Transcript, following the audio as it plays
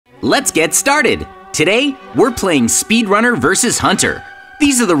Let's get started. Today, we're playing Speedrunner VS Hunter.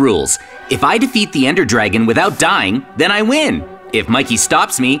 These are the rules. If I defeat the Ender Dragon without dying, then I win. If Mikey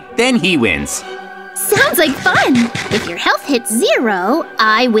stops me, then he wins. Sounds like fun. If your health hits 0,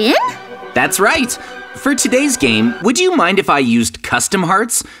 I win? That's right. For today's game, would you mind if I used custom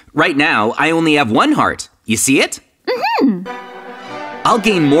hearts? Right now, I only have 1 heart. You see it? I'll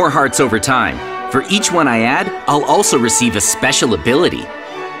gain more hearts over time. For each one I add, I'll also receive a special ability.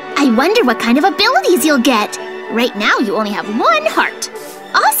 I wonder what kind of abilities you'll get. Right now, you only have 1 heart.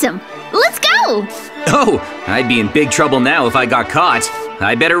 Awesome. Let's go. Oh, I'd be in big trouble now if I got caught.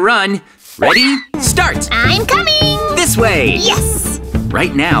 I better run. Ready? Start! I'm coming! This way! Yes!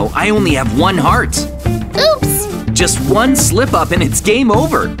 Right now, I only have 1 heart. Oops! Just one slip up and it's game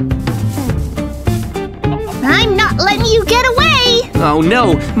over. I'm not letting you get away! Oh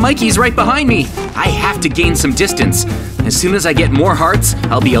no, Mikey's right behind me. I have to gain some distance. As soon as I get more hearts,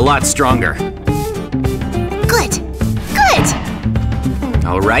 I'll be a lot stronger. Good. Good!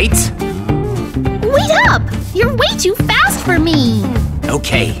 All right. Wait up! You're way too fast for me!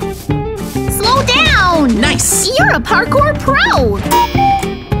 Okay. Slow down! Nice! You're a parkour pro!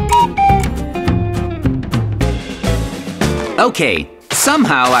 Okay,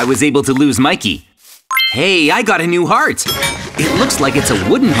 somehow I was able to lose Mikey. Hey, I got a new heart. It looks like it's a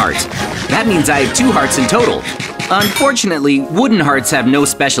wooden heart. That means I have 2 hearts in total. Unfortunately, wooden hearts have no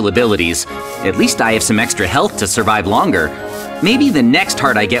special abilities. At least I have some extra health to survive longer. Maybe the next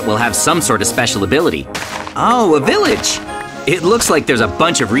heart I get will have some sort of special ability. Oh, a village! It looks like there's a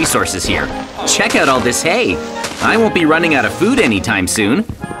bunch of resources here. Check out all this hay. I won't be running out of food anytime soon.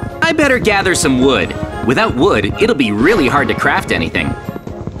 I better gather some wood. Without wood, it'll be really hard to craft anything.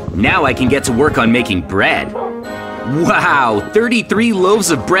 Now I can get to work on making bread. Wow, 33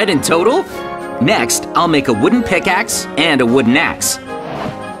 loaves of bread in total? Next, I'll make a wooden pickaxe and a wooden axe.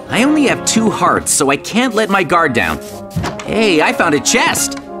 I only have 2 hearts, so I can't let my guard down. Hey, I found a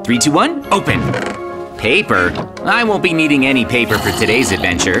chest. 3, 2, 1, open. Paper? I won't be needing any paper for today's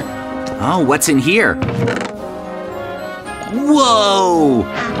adventure. Oh, what's in here? Whoa!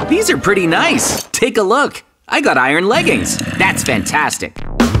 These are pretty nice. Take a look. I got iron leggings. That's fantastic.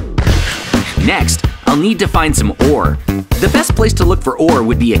 Next, I'll need to find some ore. The best place to look for ore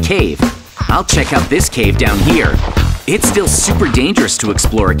would be a cave. I'll check out this cave down here. It's still super dangerous to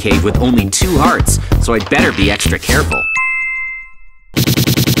explore a cave with only 2 hearts, so I'd better be extra careful.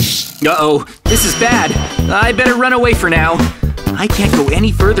 Uh-oh, this is bad. I better run away for now. I can't go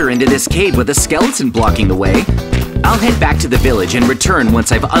any further into this cave with a skeleton blocking the way. I'll head back to the village and return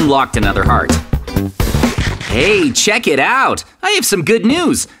once I've unlocked another heart. Hey, check it out! I have some good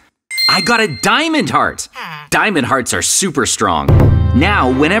news! I got a diamond heart! Diamond hearts are super strong.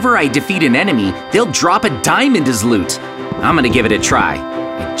 Now, whenever I defeat an enemy, they'll drop a diamond as loot. I'm gonna give it a try.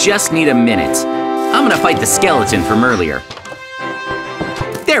 I just need a minute. I'm gonna fight the skeleton from earlier.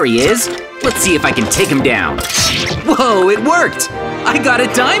 There he is! Let's see if I can take him down. Whoa, it worked! I got a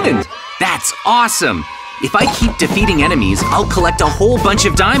diamond! That's awesome! If I keep defeating enemies, I'll collect a whole bunch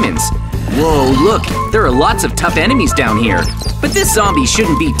of diamonds. Whoa, look, there are lots of tough enemies down here. But this zombie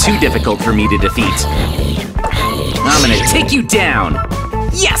shouldn't be too difficult for me to defeat. I'm gonna take you down.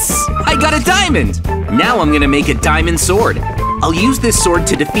 Yes, I got a diamond. Now I'm gonna make a diamond sword. I'll use this sword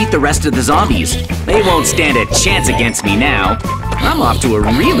to defeat the rest of the zombies. They won't stand a chance against me now. I'm off to a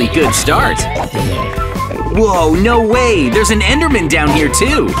really good start. Whoa, no way, there's an Enderman down here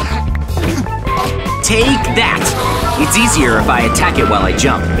too. Take that! It's easier if I attack it while I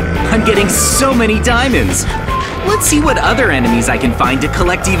jump. I'm getting so many diamonds. Let's see what other enemies I can find to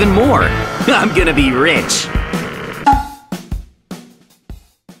collect even more. I'm gonna be rich.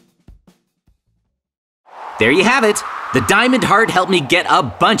 There you have it. The diamond heart helped me get a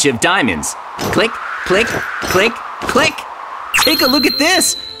bunch of diamonds. Click, click, click, click. Take a look at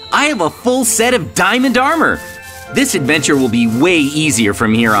this. I have a full set of diamond armor. This adventure will be way easier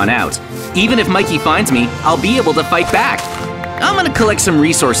from here on out. Even if Mikey finds me, I'll be able to fight back. I'm gonna collect some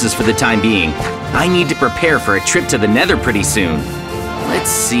resources for the time being. I need to prepare for a trip to the Nether pretty soon. Let's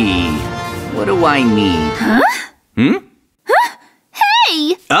see, what do I need? Huh? Huh?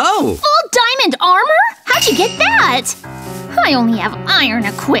 Hey! Oh! Full diamond armor? How'd you get that? I only have iron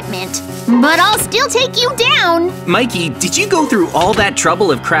equipment, but I'll still take you down. Mikey, did you go through all that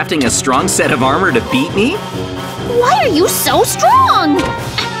trouble of crafting a strong set of armor to beat me? Why are you so strong?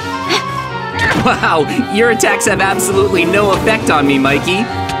 Wow, your attacks have absolutely no effect on me, Mikey.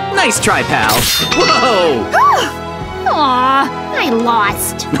 Nice try, pal. Whoa! Aw, I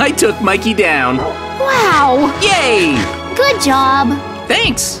lost. I took Mikey down. Wow. Yay! Good job.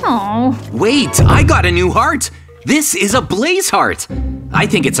 Thanks. Oh. Wait, I got a new heart. This is a blaze heart. I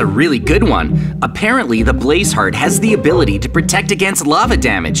think it's a really good one. Apparently, the Blaze Heart has the ability to protect against lava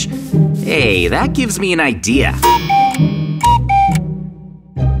damage. Hey, that gives me an idea.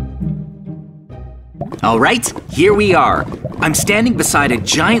 All right, here we are. I'm standing beside a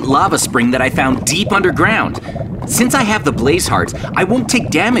giant lava spring that I found deep underground. Since I have the Blaze Heart, I won't take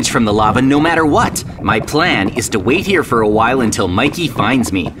damage from the lava no matter what. My plan is to wait here for a while until Mikey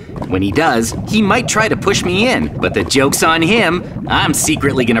finds me. When he does, he might try to push me in, but the joke's on him. I'm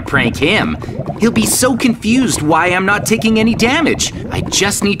secretly gonna prank him. He'll be so confused why I'm not taking any damage. I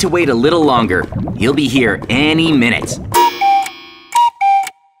just need to wait a little longer. He'll be here any minute.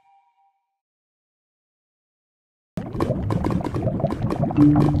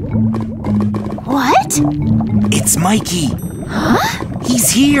 What? It's Mikey. Huh?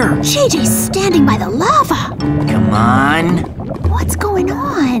 He's here. JJ's standing by the lava. Come on. What's going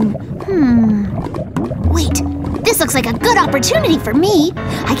on? Wait, this looks like a good opportunity for me.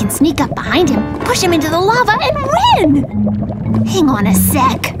 I can sneak up behind him, push him into the lava, and win! Hang on a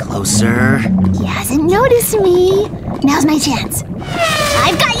sec. Closer. He hasn't noticed me. Now's my chance.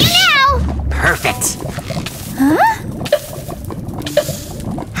 I've got you now! Perfect. Huh?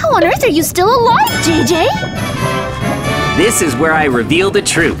 How on earth are you still alive, JJ? This is where I reveal the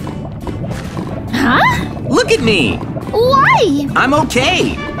truth. Huh? Look at me. Why? I'm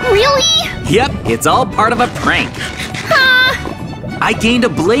okay. Really? Yep, it's all part of a prank. Huh? I gained a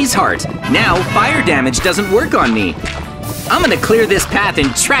Blaze Heart. Now fire damage doesn't work on me. I'm gonna clear this path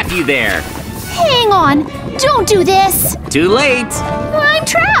and trap you there. Hang on. Don't do this. Too late. I'm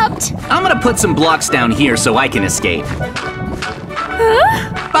trapped. I'm gonna put some blocks down here so I can escape.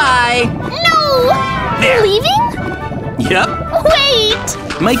 Huh? Bye. No! There. Leaving? Yep. Wait!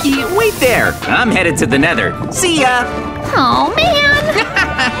 Mikey, wait there. I'm headed to the Nether. See ya. Oh, man.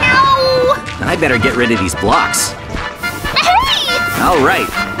 Ow! I better get rid of these blocks. Hey! All right,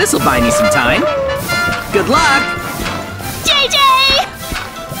 this'll buy me some time. Good luck. JJ!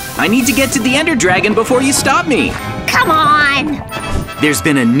 I need to get to the Ender Dragon before you stop me. Come on! There's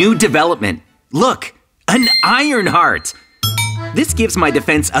been a new development. Look, an Iron Heart. This gives my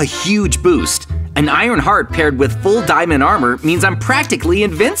defense a huge boost. An Iron Heart paired with full diamond armor means I'm practically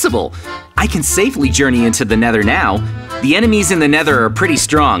invincible. I can safely journey into the Nether now. The enemies in the Nether are pretty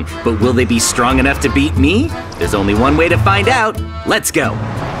strong, but will they be strong enough to beat me? There's only one way to find out. Let's go.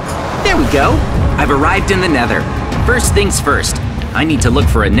 There we go. I've arrived in the Nether. First things first, I need to look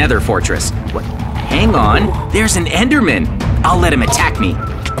for a Nether fortress. What? Hang on, there's an Enderman. I'll let him attack me.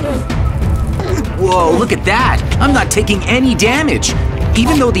 Whoa, look at that! I'm not taking any damage!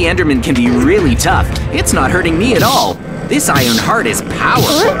 Even though the Enderman can be really tough, it's not hurting me at all. This Iron Heart is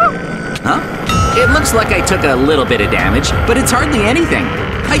powerful. Huh? It looks like I took a little bit of damage, but it's hardly anything.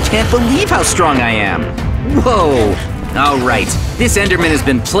 I can't believe how strong I am. Whoa! Alright, this Enderman has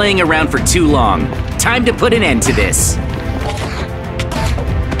been playing around for too long. Time to put an end to this.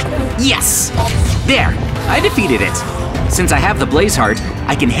 Yes! There! I defeated it. Since I have the Blaze Heart,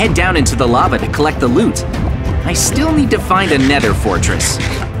 I can head down into the lava to collect the loot. I still need to find a Nether fortress.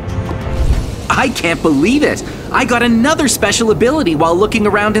 I can't believe it! I got another special ability while looking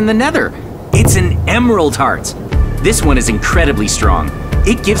around in the Nether. It's an Emerald Heart. This one is incredibly strong.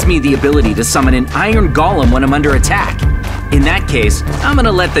 It gives me the ability to summon an Iron Golem when I'm under attack. In that case, I'm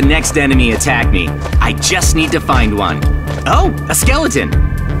gonna let the next enemy attack me. I just need to find one. Oh, a skeleton.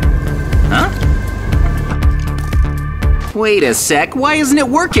 Huh? Wait a sec, why isn't it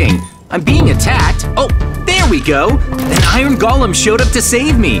working? I'm being attacked. Oh, there we go. An Iron Golem showed up to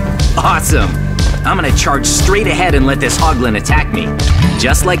save me. Awesome. I'm gonna charge straight ahead and let this Hoglin attack me.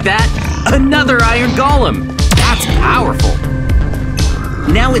 Just like that, another Iron Golem. That's powerful.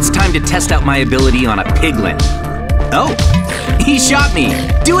 Now it's time to test out my ability on a piglin. Oh, he shot me.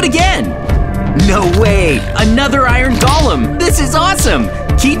 Do it again. No way, another Iron Golem. This is awesome.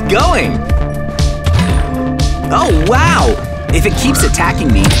 Keep going. Oh, wow! If it keeps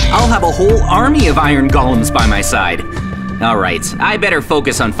attacking me, I'll have a whole army of Iron Golems by my side. All right, I better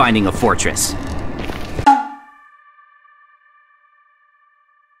focus on finding a fortress.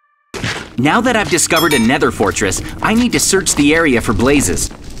 Now that I've discovered a Nether fortress, I need to search the area for blazes.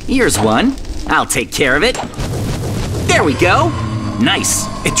 Here's one. I'll take care of it. There we go. Nice.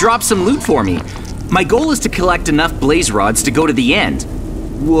 It dropped some loot for me. My goal is to collect enough blaze rods to go to the end.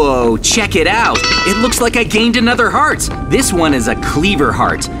 Whoa, check it out. It looks like I gained another heart. This one is a cleaver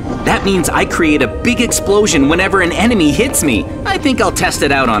heart. That means I create a big explosion whenever an enemy hits me. I think I'll test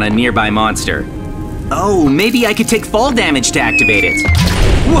it out on a nearby monster. Oh, maybe I could take fall damage to activate it.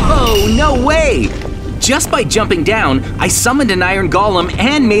 Whoa, no way! Just by jumping down, I summoned an Iron Golem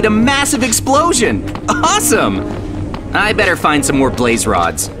and made a massive explosion. Awesome! I better find some more blaze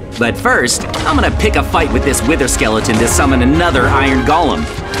rods. But first, I'm gonna pick a fight with this wither skeleton to summon another iron golem.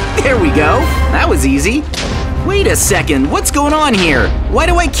 There we go. That was easy. Wait a second, what's going on here? Why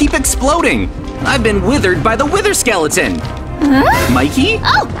do I keep exploding? I've been withered by the wither skeleton. Huh? Mikey?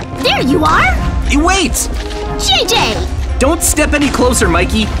 Oh, there you are! Wait! JJ! Don't step any closer,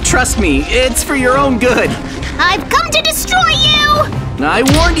 Mikey. Trust me, it's for your own good. I've come to destroy you! I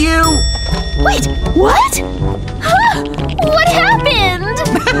warned you! Wait, what? Huh? What happened?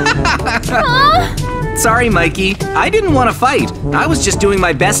 Huh? Sorry, Mikey. I didn't want to fight. I was just doing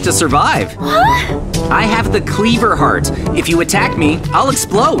my best to survive. Huh? I have the cleaver heart. If you attack me, I'll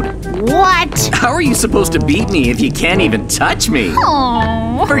explode. What? How are you supposed to beat me if you can't even touch me?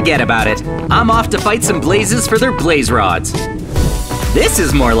 Aww. Forget about it. I'm off to fight some blazes for their blaze rods. This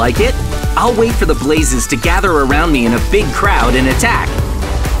is more like it. I'll wait for the blazes to gather around me in a big crowd and attack.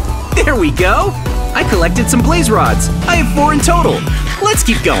 There we go! I collected some blaze rods. I have 4 in total. Let's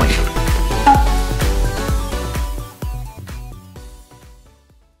keep going.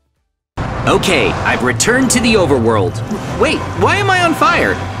 Okay, I've returned to the overworld. Wait, why am I on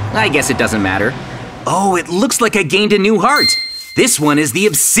fire? I guess it doesn't matter. Oh, it looks like I gained a new heart. This one is the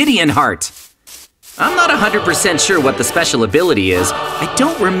obsidian heart. I'm not 100% sure what the special ability is. I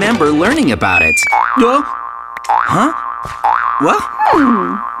don't remember learning about it. Huh? What?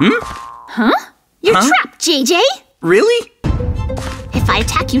 Huh? You're trapped, JJ! Really? If I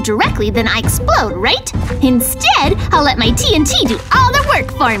attack you directly, then I explode, right? Instead, I'll let my TNT do all the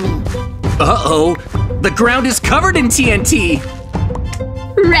work for me. Uh-oh. The ground is covered in TNT.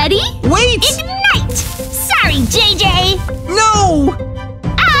 Ready? Wait! Ignite! Sorry, JJ! No!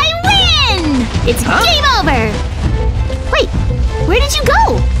 I win! It's game over! Wait, where did you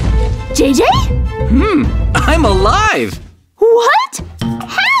go? JJ? I'm alive! What?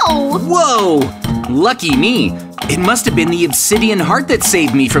 How? Whoa! Lucky me. It must have been the obsidian heart that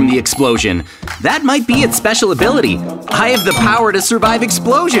saved me from the explosion. That might be its special ability. I have the power to survive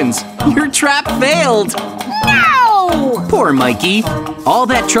explosions. Your trap failed. No! Poor Mikey. All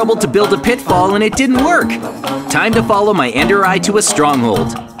that trouble to build a pitfall and it didn't work. Time to follow my ender eye to a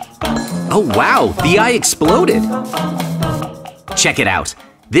stronghold. Oh wow, the eye exploded. Check it out.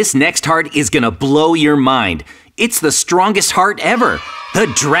 This next heart is gonna blow your mind. It's the strongest heart ever, the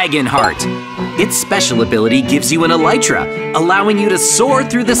Dragon Heart. Its special ability gives you an elytra, allowing you to soar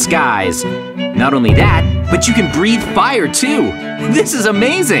through the skies. Not only that, but you can breathe fire too. This is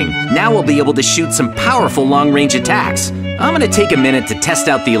amazing. Now we'll be able to shoot some powerful long-range attacks. I'm gonna take a minute to test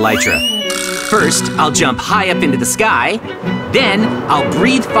out the elytra. First, I'll jump high up into the sky. Then, I'll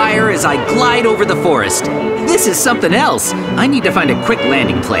breathe fire as I glide over the forest. This is something else. I need to find a quick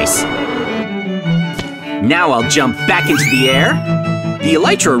landing place. Now I'll jump back into the air. The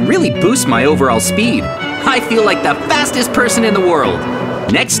elytra really boosts my overall speed. I feel like the fastest person in the world.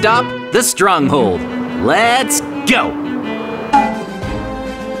 Next stop, the stronghold. Let's go!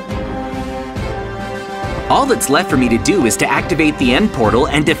 All that's left for me to do is to activate the end portal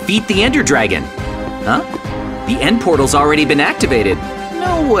and defeat the Ender Dragon. Huh? The end portal's already been activated.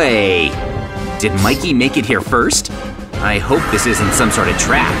 No way. Did Mikey make it here first? I hope this isn't some sort of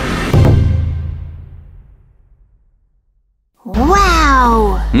trap.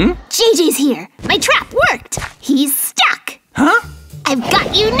 Wow! JJ's here. My trap worked. He's stuck. Huh? I've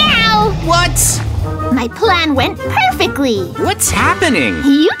got you now. What? My plan went perfectly. What's happening?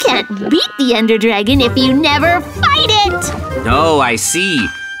 You can't beat the Ender Dragon if you never fight it. Oh, I see.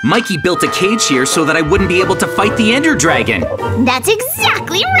 Mikey built a cage here so that I wouldn't be able to fight the Ender Dragon. That's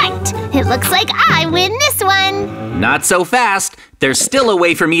exactly right. It looks like I win this one. Not so fast. There's still a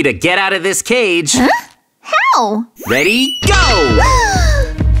way for me to get out of this cage. Huh? How? Ready, go!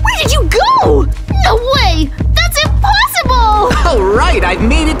 Where did you go? No way! That's impossible! All right, I've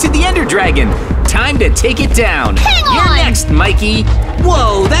made it to the Ender Dragon. Time to take it down. Hang on! You're next, Mikey.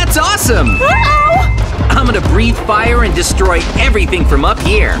 Whoa, that's awesome! Uh-oh! I'm gonna breathe fire and destroy everything from up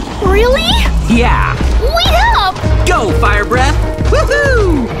here. Really? Yeah. Wait up! Go, fire breath!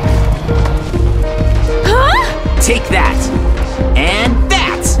 Woohoo! Huh? Take that. And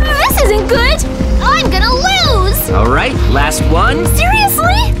that. This isn't good! I'm gonna lose! All right, last one.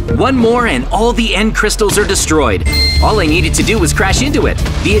 Seriously? One more and all the end crystals are destroyed. All I needed to do was crash into it.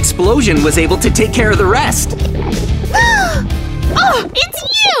 The explosion was able to take care of the rest. Oh, it's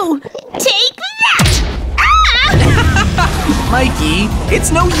you! Take that! Ah! Mikey,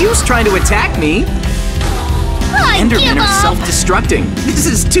 it's no use trying to attack me. I give Endermen are up. self-destructing. This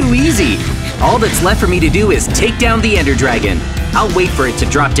is too easy. All that's left for me to do is take down the Ender Dragon. I'll wait for it to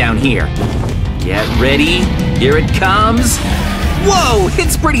drop down here. Get ready. Here it comes. Whoa,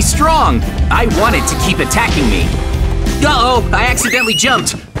 it's pretty strong. I want it to keep attacking me. Uh-oh, I accidentally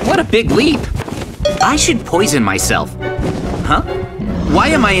jumped. What a big leap. I should poison myself. Huh? Why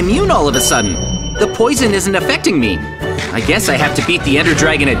am I immune all of a sudden? The poison isn't affecting me. I guess I have to beat the Ender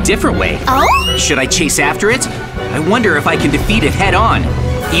Dragon a different way. Oh? Should I chase after it? I wonder if I can defeat it head on.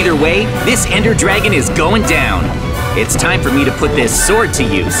 Either way, this Ender Dragon is going down. It's time for me to put this sword to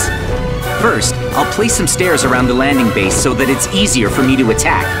use. First, I'll place some stairs around the landing base so that it's easier for me to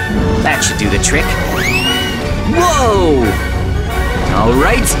attack. That should do the trick. Whoa! All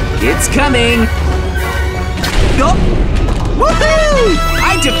right, it's coming. Go! Woohoo!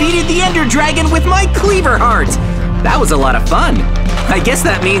 I defeated the Ender Dragon with my cleaver heart. That was a lot of fun. I guess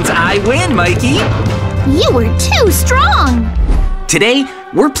that means I win, Mikey. You were too strong. Today,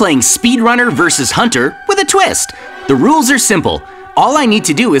 we're playing Speedrunner VS Hunter with a twist. The rules are simple. All I need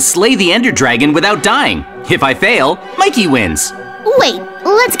to do is slay the Ender Dragon without dying. If I fail, Mikey wins. Wait,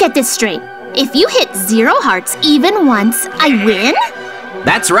 let's get this straight. If you hit 0 hearts even once, I win?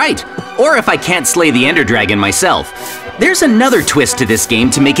 That's right. Or if I can't slay the Ender Dragon myself. There's another twist to this game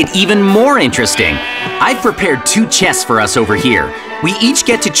to make it even more interesting. I've prepared 2 chests for us over here. We each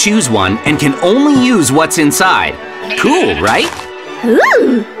get to choose one and can only use what's inside. Cool, right?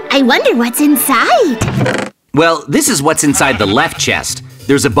 Ooh, I wonder what's inside. Well, this is what's inside the left chest.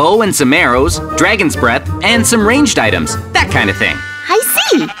 There's a bow and some arrows, dragon's breath, and some ranged items. That kind of thing. I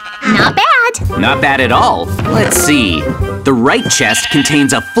see. Not bad. Not bad at all. Let's see. The right chest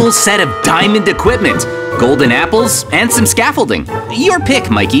contains a full set of diamond equipment, golden apples, and some scaffolding. Your pick,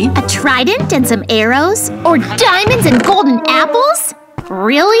 Mikey. A trident and some arrows? Or diamonds and golden apples?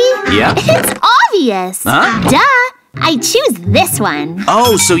 Really? Yeah. It's obvious. Huh? Duh. I choose this one.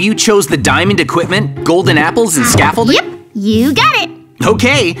 Oh, so you chose the diamond equipment, golden apples, and scaffolding? Yep, you got it.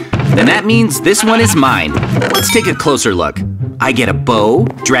 Okay, then that means this one is mine. Let's take a closer look. I get a bow,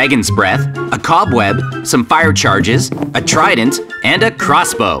 dragon's breath, a cobweb, some fire charges, a trident, and a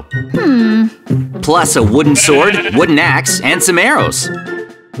crossbow. Plus a wooden sword, wooden axe, and some arrows.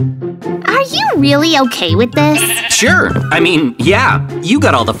 Are you really okay with this? Sure, I mean, yeah, you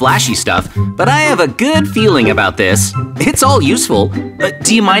got all the flashy stuff, but I have a good feeling about this. It's all useful.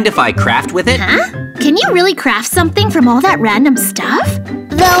 Do you mind if I craft with it? Huh? Can you really craft something from all that random stuff?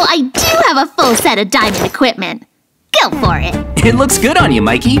 Though I do have a full set of diamond equipment. Go for it. It looks good on you,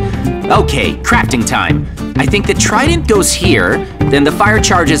 Mikey. Okay, crafting time. I think the trident goes here, then the fire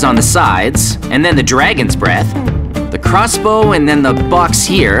charges on the sides, and then the dragon's breath, the crossbow, and then the box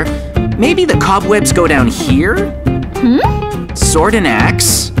here. Maybe the cobwebs go down here? Sword and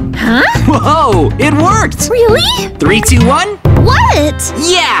axe. Huh? Whoa, it worked! Really? 3, 2, 1? What?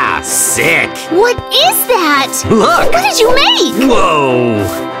 Yeah, sick! What is that? Look! What did you make? Whoa!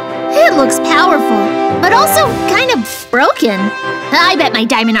 It looks powerful, but also kind of broken. I bet my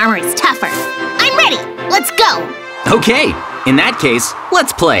diamond armor is tougher. I'm ready. Let's go. Okay, in that case,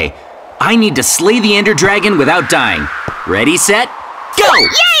 let's play. I need to slay the Ender Dragon without dying. Ready, set, go!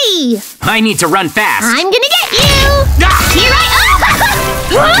 Yay! I need to run fast. I'm gonna get you! Ah! Here I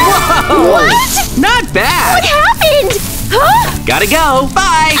Whoa! What? Not What bad! happened? Huh? Gotta go,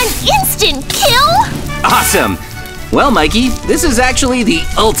 bye! An instant kill? Awesome! Well, Mikey, this is actually the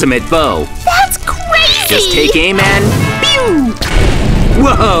ultimate bow. That's crazy! Just take aim and pew!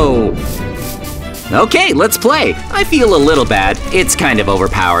 Whoa! Okay, let's play. I feel a little bad. It's kind of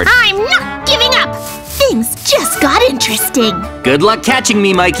overpowered. I'm not giving up! Things just got interesting. Good luck catching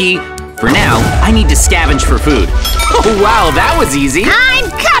me, Mikey. For now, I need to scavenge for food. Oh, wow, that was easy. I'm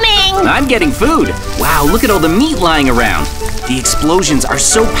coming! I'm getting food. Wow, look at all the meat lying around. The explosions are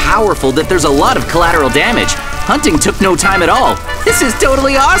so powerful that there's a lot of collateral damage. Hunting took no time at all. This is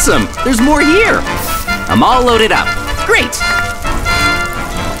totally awesome. There's more here. I'm all loaded up. Great.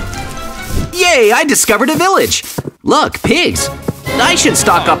 Yay, I discovered a village. Look, pigs. I should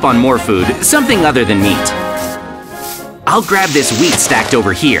stock up on more food, something other than meat. I'll grab this wheat stacked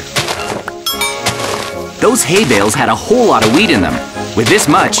over here. Those hay bales had a whole lot of wheat in them. With this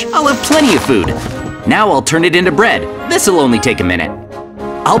much, I'll have plenty of food. Now I'll turn it into bread. This'll only take a minute.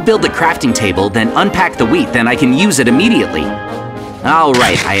 I'll build the crafting table, then unpack the wheat, then I can use it immediately. All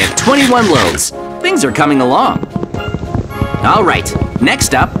right, I have 21 loaves. Things are coming along. All right,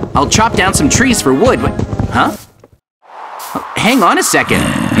 next up, I'll chop down some trees for wood. Huh? Hang on a second.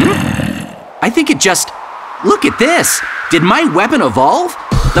 I think it just... Look at this. Did my weapon evolve?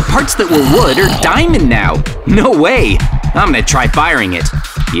 The parts that were wood are diamond now. No way. I'm gonna try firing it.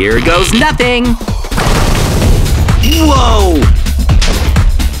 Here goes nothing. Whoa!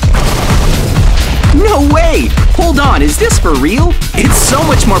 No way! Hold on, is this for real? It's so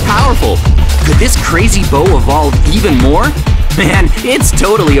much more powerful. Could this crazy bow evolve even more? Man, it's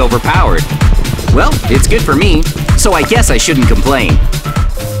totally overpowered. Well, it's good for me. so I guess I shouldn't complain.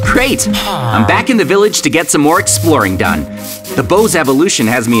 Great! I'm back in the village to get some more exploring done. The bow's evolution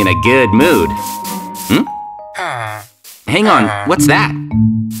has me in a good mood. Hang on, what's that?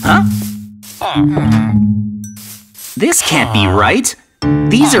 Huh? This can't be right.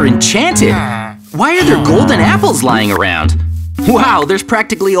 These are enchanted. Why are there golden apples lying around? Wow, there's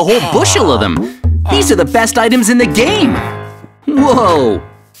practically a whole bushel of them. These are the best items in the game. Whoa.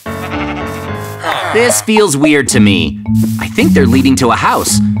 This feels weird to me. I think they're leading to a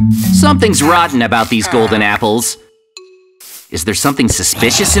house. Something's rotten about these golden apples. Is there something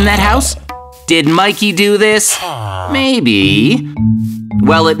suspicious in that house? Did Mikey do this? Maybe.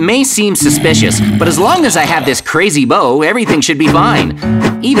 Well, it may seem suspicious, but as long as I have this crazy bow, everything should be fine.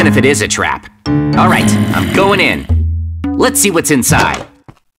 Even if it is a trap. All right, I'm going in. Let's see what's inside.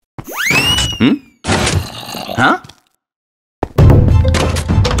 Huh?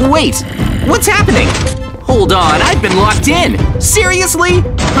 Wait, what's happening? Hold on, I've been locked in. Seriously?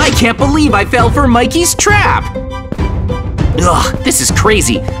 I can't believe I fell for Mikey's trap. Ugh, this is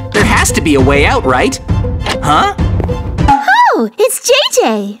crazy. There has to be a way out, right? Huh? Oh, it's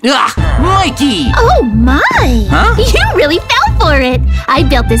JJ. Ugh, Mikey! Oh my! Huh? You really fell for it. I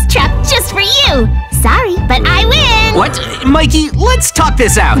built this trap just for you. Sorry, but I win. What? Mikey, let's talk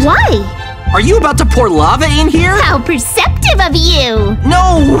this out. Why? Are you about to pour lava in here? How perceptive of you.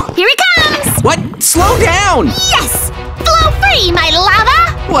 No! Here it comes. What? Slow down! Yes! Flow free, my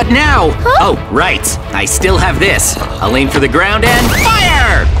lava! What now? Huh? Oh, right. I still have this. I'll aim for the ground and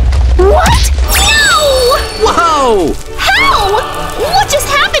fire! What? No! Whoa! How? What just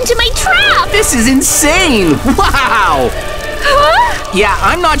happened to my trap? This is insane! Wow! Huh? Yeah,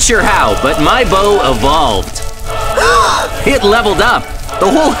 I'm not sure how, but my bow evolved. It leveled up. The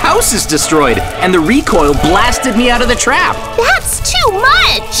whole house is destroyed, and the recoil blasted me out of the trap. That's too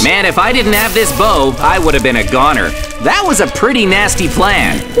much! Man, if I didn't have this bow, I would have been a goner. That was a pretty nasty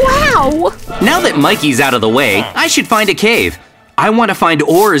plan. Wow! Now that Mikey's out of the way, I should find a cave. I want to find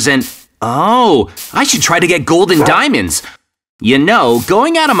ores and… Oh, I should try to get gold and diamonds. You know,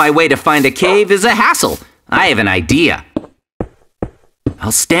 going out of my way to find a cave is a hassle. I have an idea.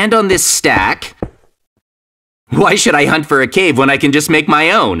 I'll stand on this stack. Why should I hunt for a cave when I can just make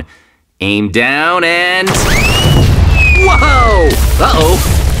my own? Aim down and… Whoa! Uh-oh.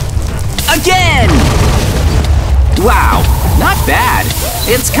 Again! Wow, not bad.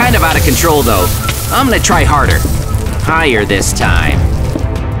 It's kind of out of control though. I'm gonna try harder. Higher this time.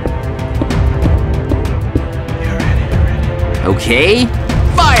 Okay,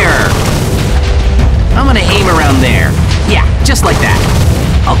 fire! I'm gonna aim around there. Yeah, just like that.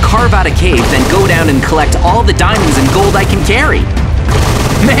 I'll carve out a cave, then go down and collect all the diamonds and gold I can carry.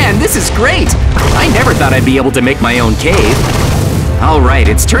 Man, this is great! I never thought I'd be able to make my own cave. All right,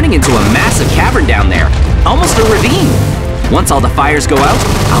 it's turning into a massive cavern down there. Almost a ravine. Once all the fires go out,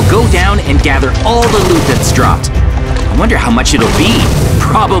 I'll go down and gather all the loot that's dropped. I wonder how much it'll be.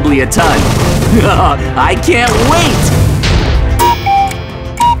 Probably a ton. I can't wait!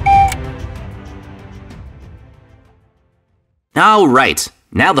 All right,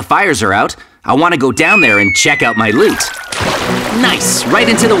 now the fires are out, I want to go down there and check out my loot. Nice, right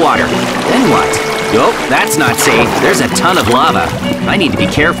into the water. Then what? Oh, that's not safe. There's a ton of lava. I need to be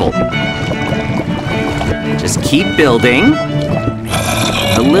careful. Just keep building.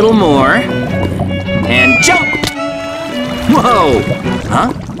 A little more. And jump! Whoa!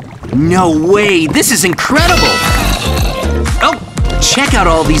 Huh? No way, this is incredible! Oh, check out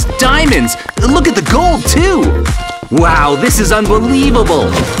all these diamonds! Look at the gold, too! Wow, this is unbelievable!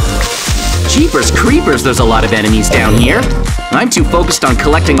 Jeepers creepers, there's a lot of enemies down here. I'm too focused on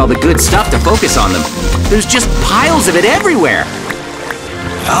collecting all the good stuff to focus on them. There's just piles of it everywhere.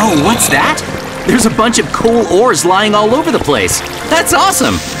 Oh, what's that? There's a bunch of coal ores lying all over the place. That's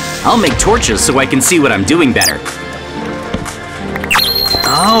awesome! I'll make torches so I can see what I'm doing better.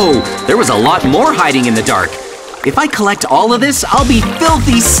 Oh, there was a lot more hiding in the dark. If I collect all of this, I'll be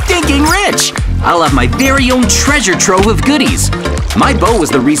filthy, stinking rich! I'll have my very own treasure trove of goodies. My bow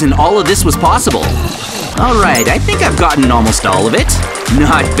was the reason all of this was possible. All right, I think I've gotten almost all of it.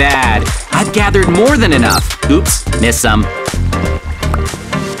 Not bad. I've gathered more than enough. Oops, missed some.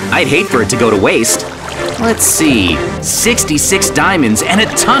 I'd hate for it to go to waste. Let's see, 66 diamonds and a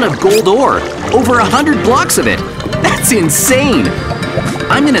ton of gold ore. Over 100 blocks of it. That's insane.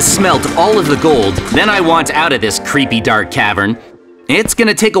 I'm gonna smelt all of the gold, then I want out of this creepy dark cavern. It's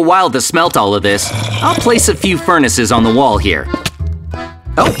gonna take a while to smelt all of this. I'll place a few furnaces on the wall here.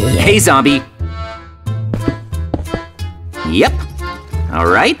 Oh, hey zombie. Yep, all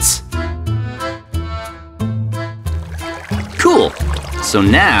right. Cool, so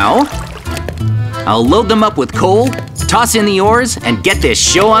now, I'll load them up with coal, toss in the ores, and get this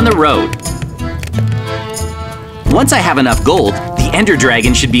show on the road. Once I have enough gold, the Ender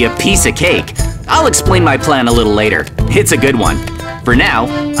Dragon should be a piece of cake. I'll explain my plan a little later. It's a good one. For now,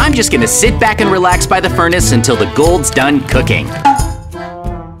 I'm just gonna sit back and relax by the furnace until the gold's done cooking.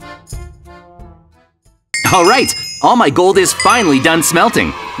 All right, all my gold is finally done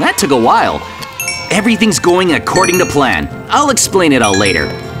smelting. That took a while. Everything's going according to plan. I'll explain it all later.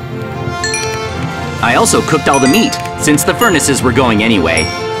 I also cooked all the meat, since the furnaces were going anyway.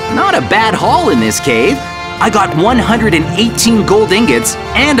 Not a bad haul in this cave. I got 118 gold ingots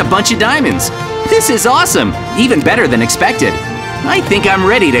and a bunch of diamonds. This is awesome, even better than expected. I think I'm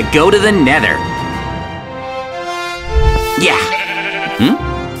ready to go to the Nether. Yeah.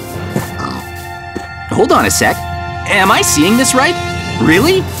 Hold on a sec. Am I seeing this right?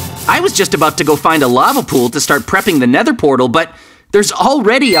 Really? I was just about to go find a lava pool to start prepping the Nether portal, but there's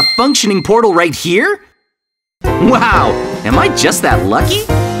already a functioning portal right here? Wow, am I just that lucky?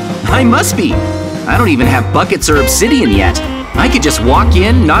 I must be. I don't even have buckets or obsidian yet. I could just walk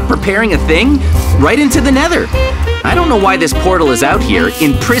in, not preparing a thing, right into the Nether. I don't know why this portal is out here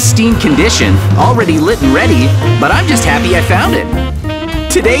in pristine condition, already lit and ready, but I'm just happy I found it.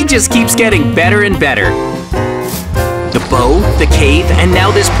 Today just keeps getting better and better. The bow, the cave, and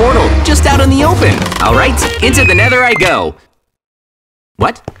now this portal, just out in the open. All right, into the Nether I go.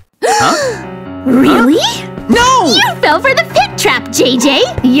 What? Huh? Really? Huh? No! You fell for the pit trap,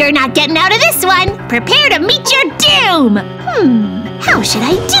 JJ. You're not getting out of this one. Prepare to meet your doom. How should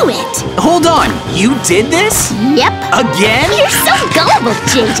I do it? Hold on, you did this? Yep. Again? You're so gullible,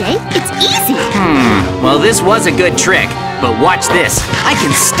 JJ. It's easy. Well, this was a good trick, but watch this. I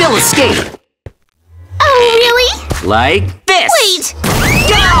can still escape. Oh, really? Like this. Wait.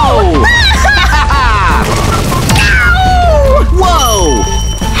 Go! No! Whoa!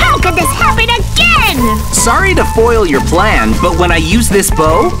 How could this happen again? Sorry to foil your plan, but when I use this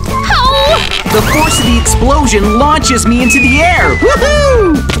bow, the force of the explosion launches me into the air.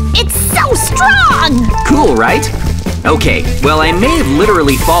 Woohoo! It's so strong! Cool, right? Okay, well, I may have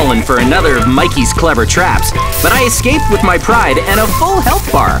literally fallen for another of Mikey's clever traps, but I escaped with my pride and a full health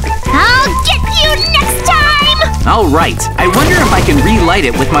bar. I'll get you next time! All right, I wonder if I can relight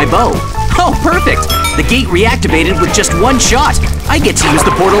it with my bow. Oh, perfect! The gate reactivated with just one shot. I get to use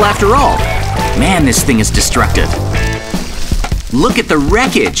the portal after all. Man, this thing is destructive. Look at the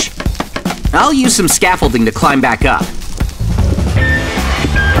wreckage. I'll use some scaffolding to climb back up.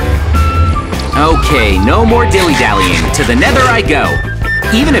 Okay, no more dilly-dallying. To the Nether I go.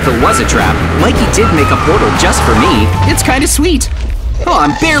 Even if it was a trap, Mikey did make a portal just for me. It's kind of sweet. Oh,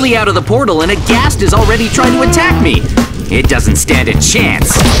 I'm barely out of the portal and a ghast is already trying to attack me. It doesn't stand a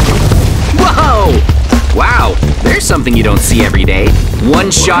chance. Whoa! Wow, there's something you don't see every day.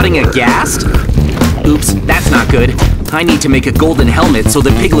 One-shotting a ghast? Oops, that's not good. I need to make a golden helmet so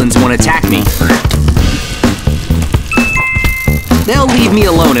the piglins won't attack me. They'll leave me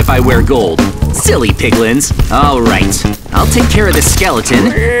alone if I wear gold. Silly piglins. All right, I'll take care of the skeleton.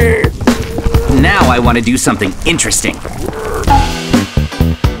 Now I want to do something interesting.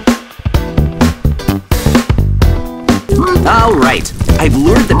 All right, I've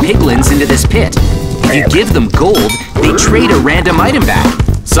lured the piglins into this pit. If you give them gold, they trade a random item back.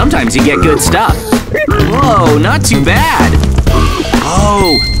 Sometimes you get good stuff. Whoa, not too bad.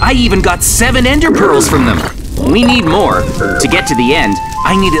 Oh, I even got 7 ender pearls from them. We need more. To get to the end,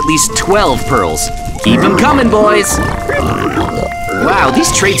 I need at least 12 pearls. Keep them coming, boys. Wow,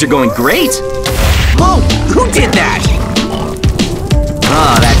 these trades are going great. Whoa, who did that?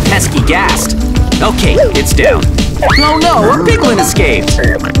 Oh, that pesky ghast. Okay, it's down. Oh no, a piglin escaped.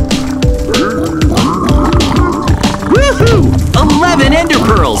 Woohoo! 11 ender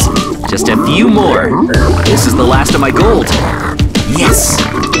pearls. Just a few more. This is the last of my gold. Yes!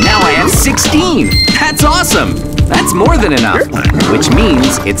 Now I have 16! That's awesome! That's more than enough. Which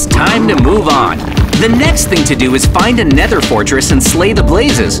means it's time to move on. The next thing to do is find a nether fortress and slay the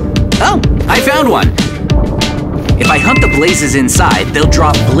blazes. Oh, I found one! If I hunt the blazes inside, they'll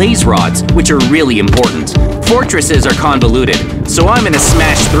drop blaze rods, which are really important. Fortresses are convoluted, so I'm gonna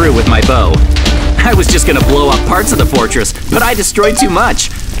smash through with my bow. I was just gonna blow up parts of the fortress, but I destroyed too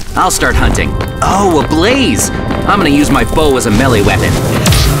much. I'll start hunting. Oh, a blaze! I'm gonna use my bow as a melee weapon.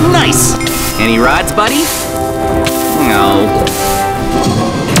 Nice! Any rods, buddy? No.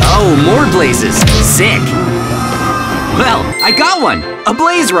 Oh, more blazes. Sick! Well, I got one! A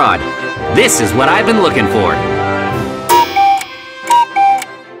blaze rod! This is what I've been looking for.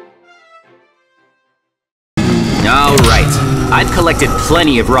 All right, I've collected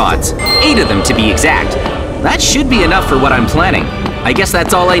plenty of rods, 8 of them to be exact. That should be enough for what I'm planning. I guess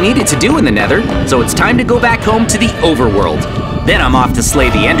that's all I needed to do in the Nether, so it's time to go back home to the overworld. Then I'm off to slay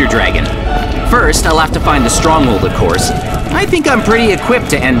the Ender Dragon. First, I'll have to find the stronghold, of course. I think I'm pretty equipped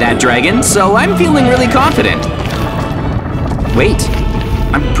to end that dragon, so I'm feeling really confident. Wait,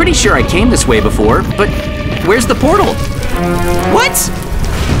 I'm pretty sure I came this way before, but where's the portal? What?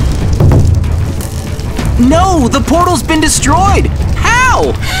 No, the portal's been destroyed!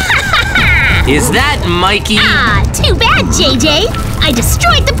 How? Is that Mikey? Ah, too bad, JJ. I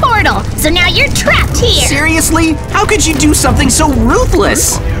destroyed the portal, so now you're trapped here. Seriously? How could you do something so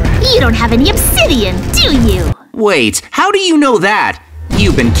ruthless? You don't have any obsidian, do you? Wait, how do you know that?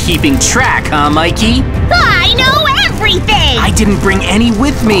 You've been keeping track, huh, Mikey? I know everything! I didn't bring any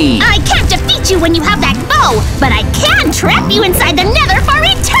with me. I can't defeat you when you have that bow, but I can trap you inside the Nether for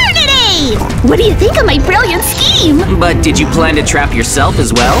eternity! What do you think of my brilliant scheme? But did you plan to trap yourself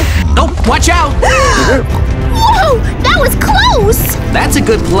as well? Oh, watch out! Whoa, that was close! That's a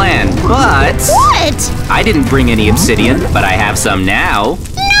good plan, but... What? I didn't bring any obsidian, but I have some now.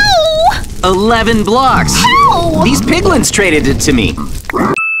 No! 11 blocks! How? These piglins traded it to me.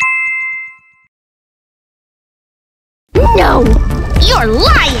 No! You're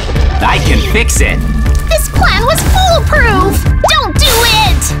lying! I can fix it. This plan was foolproof! Don't do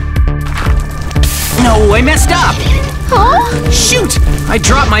it! No, I messed up! Huh? Shoot! I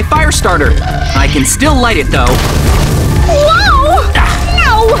dropped my fire starter. I can still light it, though. Whoa!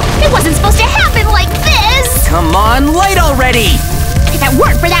 No! It wasn't supposed to happen like this! Come on, light already! If it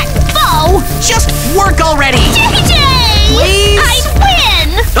weren't for that bow... Just work already! JJ! Please? I'd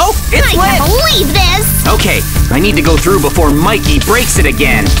win! Oh, it's I lit! can't believe this! Okay, I need to go through before Mikey breaks it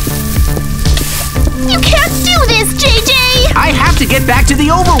again. You can't do this, JJ! I have to get back to the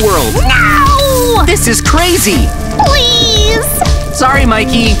overworld! No! This is crazy! Please! Sorry,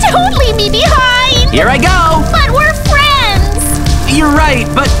 Mikey. Don't leave me behind! Here I go! But we're friends! You're right,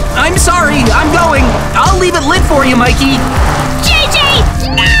 but I'm sorry. I'm going. I'll leave it lit for you, Mikey.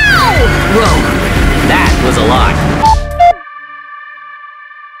 JJ, no! Whoa, that was a lot.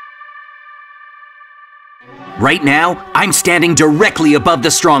 Right now, I'm standing directly above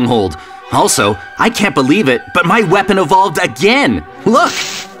the stronghold. Also, I can't believe it, but my weapon evolved again. Look,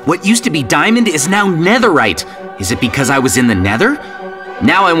 what used to be diamond is now netherite. Is it because I was in the nether?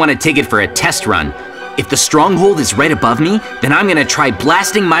 Now I want to take it for a test run. If the stronghold is right above me, then I'm gonna try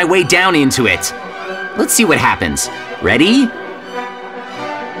blasting my way down into it. Let's see what happens. Ready?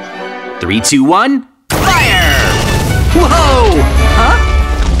 3, 2, 1, fire! Whoa!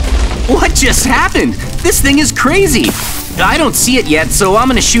 Huh? What just happened? This thing is crazy. I don't see it yet, so I'm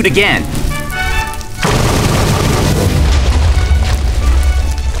gonna shoot again.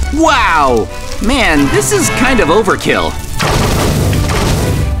 Wow! Man, this is kind of overkill.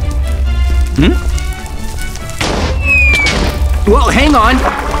 Well, hang on.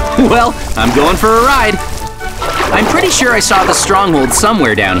 Well, I'm going for a ride. I'm pretty sure I saw the stronghold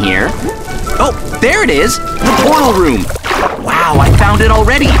somewhere down here. Oh, there it is! The portal room! Wow, I found it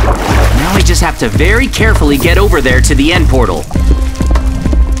already! Now I just have to very carefully get over there to the end portal.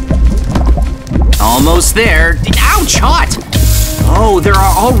 Almost there. Ouch, hot! Oh, there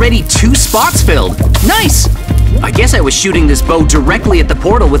are already 2 spots filled. Nice! I guess I was shooting this bow directly at the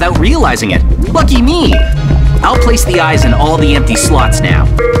portal without realizing it. Lucky me! I'll place the eyes in all the empty slots now.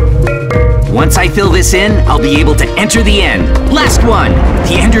 Once I fill this in, I'll be able to enter the end. Last one!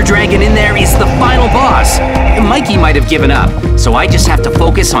 The Ender Dragon in there is the final boss. Mikey might have given up, so I just have to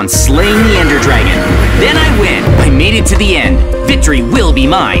focus on slaying the Ender Dragon. Then I win! I made it to the end. Victory will be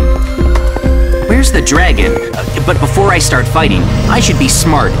mine. Where's the dragon? But before I start fighting, I should be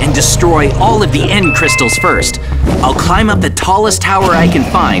smart and destroy all of the end crystals first. I'll climb up the tallest tower I can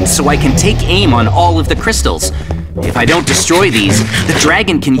find so I can take aim on all of the crystals. If I don't destroy these, the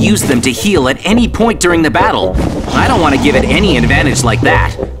dragon can use them to heal at any point during the battle. I don't want to give it any advantage like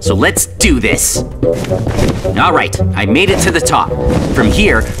that, so let's do this. All right, I made it to the top. From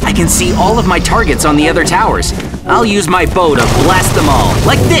here, I can see all of my targets on the other towers. I'll use my bow to blast them all,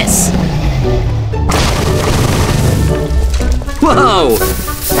 like this. Whoa!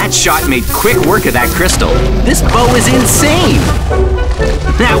 That shot made quick work of that crystal. This bow is insane!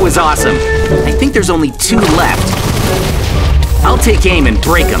 That was awesome. I think there's only 2 left. I'll take aim and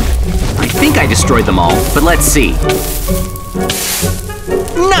break them. I think I destroyed them all, but let's see.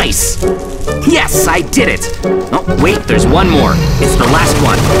 Nice! Yes, I did it! Oh, wait, there's one more. It's the last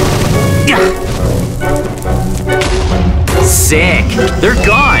one. Yeah. Sick! They're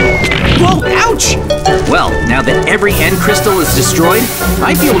gone! Whoa, ouch! Well, now that every end crystal is destroyed,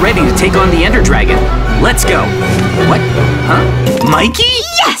 I feel ready to take on the Ender Dragon. Let's go. What? Huh? Mikey?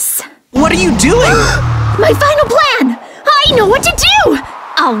 Yes! What are you doing? My final plan! I I know what to do!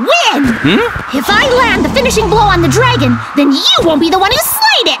 I'll win! If I land the finishing blow on the dragon, then you won't be the one who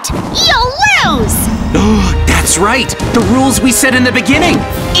slayed it! You'll lose! That's right! The rules we set in the beginning!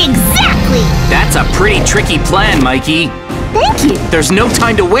 Exactly! That's a pretty tricky plan, Mikey. Thank you! There's no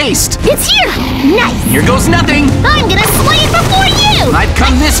time to waste! It's here! Nice! Here goes nothing! I'm gonna slay it before you! I've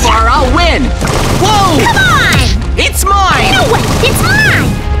come this far, I'll win! Whoa! Come on! It's mine! No way! It's mine!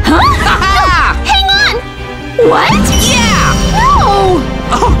 Huh? Ha-ha! Oh, hang on! What? Yeah! No!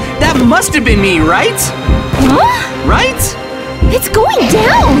 Oh, that must have been me, right? Huh? Right? It's going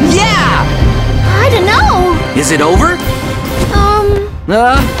down! Yeah! I don't know. Is it over?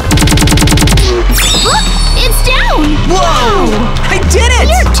 Look! It's down! Whoa! I did it!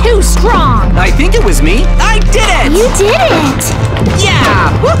 You're too strong! I think it was me. I did it! You did it!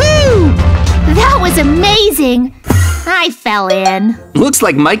 Yeah! Woohoo! That was amazing! I fell in. Looks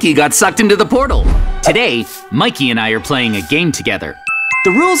like Mikey got sucked into the portal. Today, Mikey and I are playing a game together.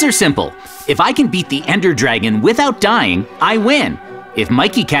 The rules are simple. If I can beat the Ender Dragon without dying, I win. If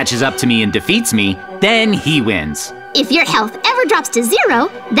Mikey catches up to me and defeats me, then he wins. If your health ever drops to 0,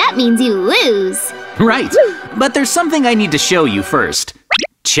 that means you lose. Right, but there's something I need to show you first.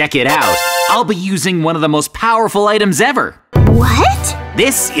 Check it out. I'll be using one of the most powerful items ever. What?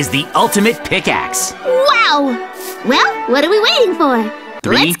 This is the ultimate pickaxe. Wow! Well, what are we waiting for?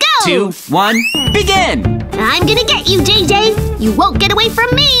 3, Let's go! 2, 1, begin! I'm gonna get you, JJ! You won't get away from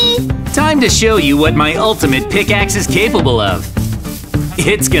me! Time to show you what my ultimate pickaxe is capable of.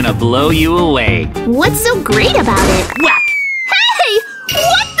 It's gonna blow you away. What's so great about it? Whack! Hey!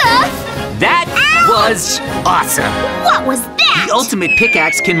 What the? That was awesome! What was that? The ultimate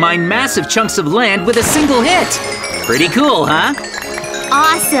pickaxe can mine massive chunks of land with a single hit. Pretty cool, huh?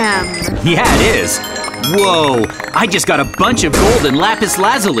 Awesome! Yeah, it is. Whoa, I just got a bunch of gold and lapis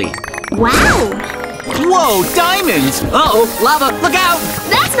lazuli. Wow! Whoa, diamonds! Uh-oh, lava, look out!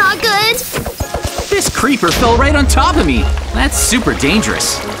 That's not good! This creeper fell right on top of me. That's super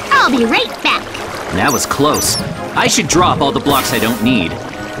dangerous. I'll be right back. That was close. I should drop all the blocks I don't need.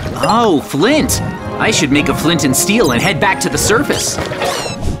 Oh, flint! I should make a flint and steel and head back to the surface.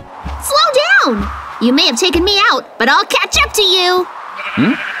 Slow down! You may have taken me out, but I'll catch up to you.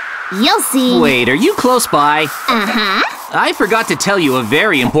 You'll see. Wait, are you close by? Uh-huh. I forgot to tell you a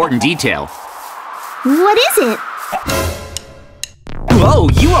very important detail. What is it? Whoa,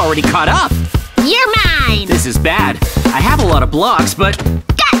 you already caught up! You're mine! This is bad. I have a lot of blocks, but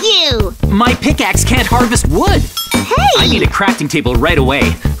Got you! my pickaxe can't harvest wood. Hey! I need a crafting table right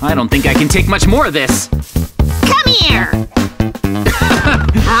away. I don't think I can take much more of this. Come here!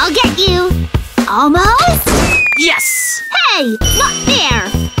 I'll get you! Almost? Yes! Hey! Not fair!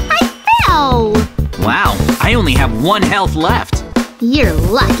 I fell! Wow, I only have 1 health left. You're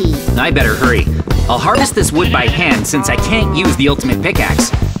lucky. I better hurry. I'll harvest this wood by hand since I can't use the ultimate pickaxe.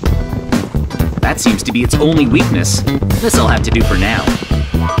 That seems to be its only weakness. This'll have to do for now.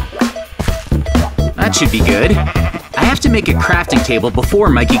 That should be good. I have to make a crafting table before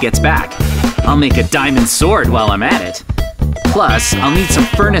Mikey gets back. I'll make a diamond sword while I'm at it. Plus, I'll need some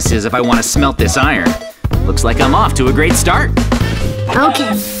furnaces if I want to smelt this iron. Looks like I'm off to a great start.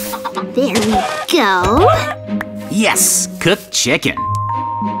 Okay. There we go. Yes, cooked chicken.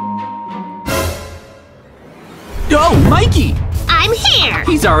 Oh, Mikey! I'm here!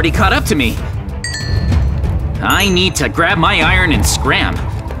 He's already caught up to me. I need to grab my iron and scram.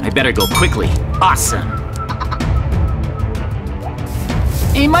 I better go quickly. Awesome.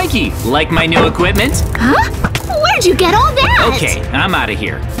 Hey, Mikey, like my new equipment? Huh? Where'd you get all that? Okay, I'm out of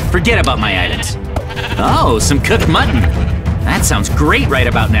here. Forget about my items. Oh, some cooked mutton. That sounds great right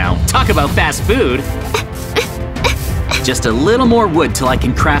about now. Talk about fast food. Just a little more wood till I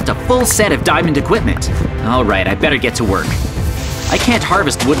can craft a full set of diamond equipment. All right, I better get to work. I can't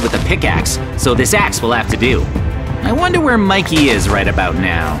harvest wood with a pickaxe, so this axe will have to do. I wonder where Mikey is right about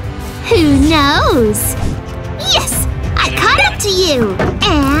now. Who knows? Yes! I caught up to you!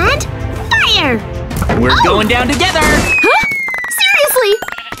 And fire! We're going down together! Huh? Seriously?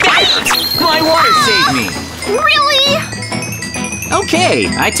 My water saved me! Really? Okay,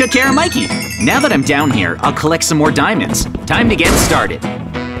 I took care of Mikey. Now that I'm down here, I'll collect some more diamonds. Time to get started.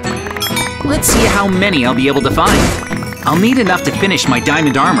 Let's see how many I'll be able to find. I'll need enough to finish my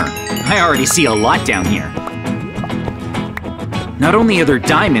diamond armor. I already see a lot down here. Not only are there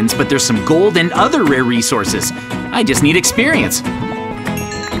diamonds, but there's some gold and other rare resources. I just need experience.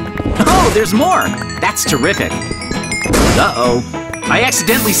 Oh, there's more! That's terrific. Uh-oh. I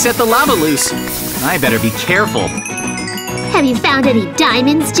accidentally set the lava loose. I better be careful. Have you found any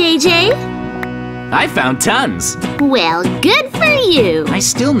diamonds, JJ? I found tons. Well, good for you. I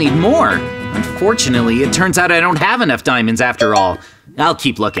still need more. Unfortunately, it turns out I don't have enough diamonds after all. I'll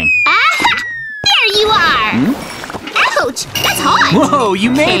keep looking. Ah! There you are! Ouch! That's hot! Whoa,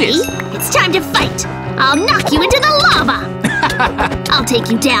 you made it! It's time to fight! I'll knock you into the lava! I'll take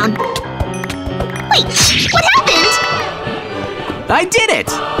you down. Wait, what happened? I did it!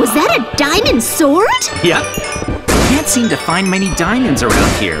 Was that a diamond sword? Yep. I can't seem to find many diamonds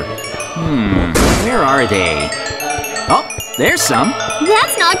around here. Where are they? Oh, there's some.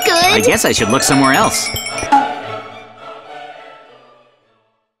 That's not good. I guess I should look somewhere else.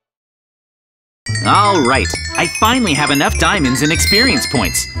 All right, I finally have enough diamonds and experience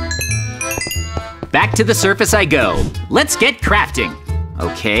points. Back to the surface I go. Let's get crafting.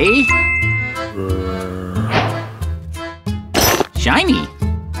 Okay. Shiny.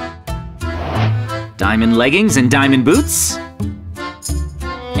 Diamond leggings and diamond boots.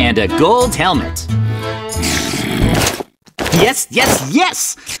 And a gold helmet. Yes, yes,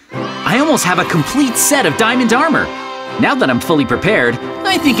 yes! I almost have a complete set of diamond armor. Now that I'm fully prepared,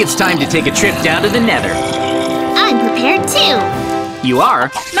 I think it's time to take a trip down to the Nether. I'm prepared too. You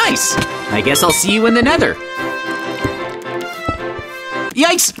are? Nice! I guess I'll see you in the Nether.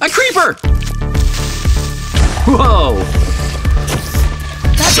 Yikes! A creeper! Whoa!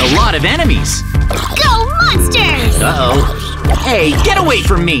 That's a lot of enemies! Go monsters! Uh-oh. Hey, get away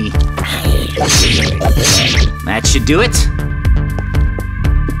from me! That should do it.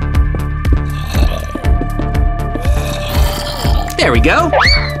 There we go.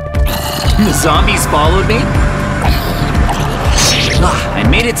 The zombies followed me. I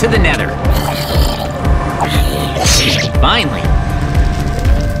made it to the Nether. Finally.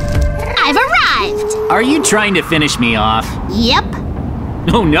 I've arrived! Are you trying to finish me off? Yep.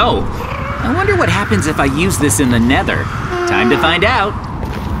 Oh no! I wonder what happens if I use this in the Nether. Time to find out.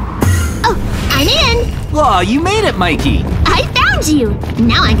 Oh, I'm in! Aw, you made it, Mikey! I found you!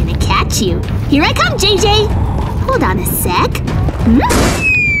 Now I'm gonna catch you. Here I come, JJ! Hold on a sec.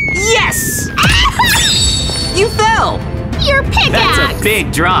 Yes! You fell! Your pickaxe! That's a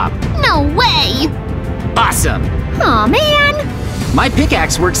big drop. No way! Awesome! Aw, man! My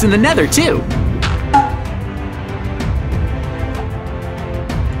pickaxe works in the Nether, too.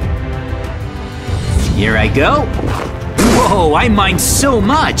 Here I go. Whoa, I mined so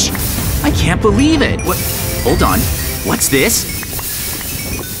much! I can't believe it! What? Hold on. What's this?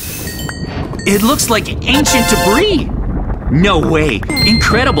 It looks like ancient debris! No way!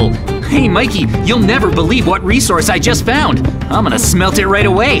 Incredible! Hey, Mikey, you'll never believe what resource I just found! I'm gonna smelt it right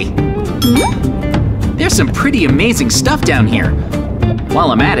away! There's some pretty amazing stuff down here.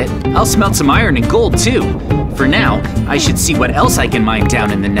 While I'm at it, I'll smelt some iron and gold, too. For now, I should see what else I can mine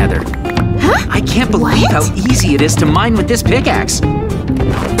down in the Nether. Huh? I can't believe how easy it is to mine with this pickaxe.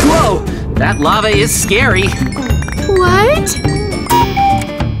 Whoa! That lava is scary. What?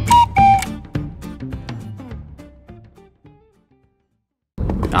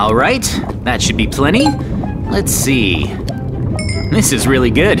 All right, that should be plenty. Let's see. This is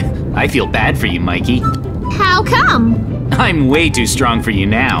really good. I feel bad for you, Mikey. How come? I'm way too strong for you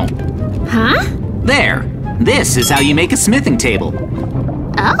now. Huh? There. This is how you make a smithing table.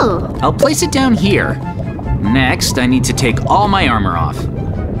 Oh. I'll place it down here. Next, I need to take all my armor off.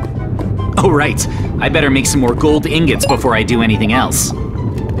 Oh, right. I better make some more gold ingots before I do anything else.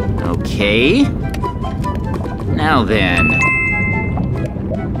 Okay. Now then.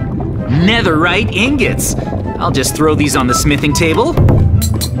 Netherite ingots. I'll just throw these on the smithing table.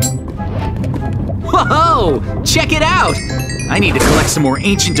 Whoa! Check it out! I need to collect some more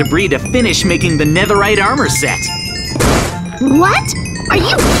ancient debris to finish making the netherite armor set. What? Are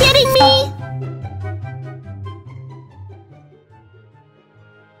you kidding me?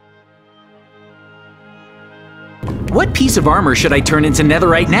 What piece of armor should I turn into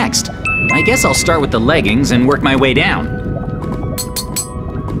netherite next? I guess I'll start with the leggings and work my way down.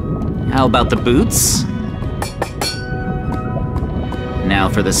 How about the boots? Now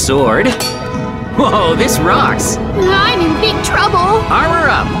for the sword. Whoa, this rocks! I'm in big trouble. Armor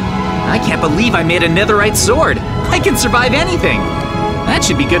up! I can't believe I made a netherite sword! I can survive anything! That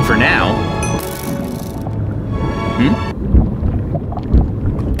should be good for now.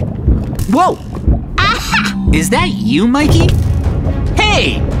 Whoa! Aha! Is that you, Mikey?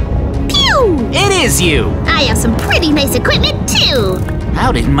 Hey! Pew! It is you! I have some pretty nice equipment too.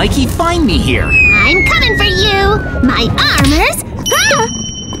 How did Mikey find me here? I'm coming for you. My armor's...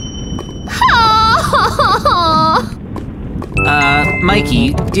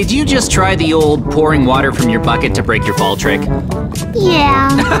 Mikey, did you just try the old pouring water from your bucket to break your fall trick?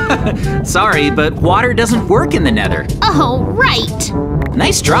 Yeah. Sorry, but water doesn't work in the Nether. Oh, right.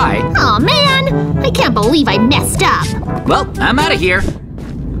 Nice try. Oh man, I can't believe I messed up. Well, I'm out of here.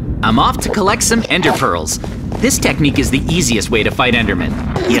 I'm off to collect some ender pearls. This technique is the easiest way to fight endermen.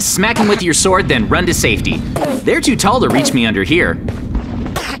 You smack them with your sword, then run to safety. They're too tall to reach me under here.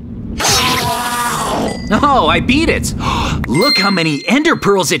 Oh, I beat it! Look how many ender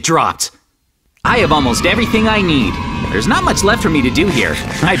pearls it dropped! I have almost everything I need. There's not much left for me to do here.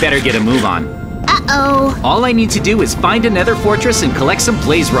 I better get a move on. Uh-oh. All I need to do is find another fortress and collect some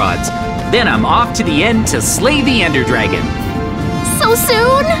blaze rods. Then I'm off to the end to slay the ender dragon. So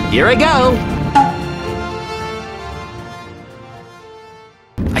soon? Here I go!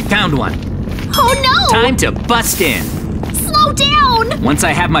 I found one. Oh no! Time to bust in. Slow down! Once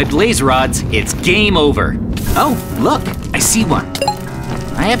I have my blaze rods, it's game over. Oh, look, I see one.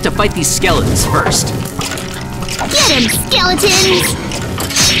 I have to fight these skeletons first. Get him, skeletons!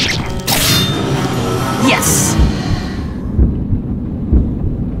 Yes!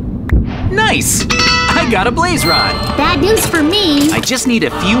 Nice! I got a blaze rod. Bad news for me. I just need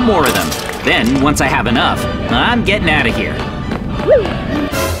a few more of them. Then, once I have enough, I'm getting out of here.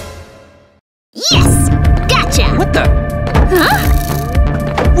 Yes! Gotcha! What the? Huh?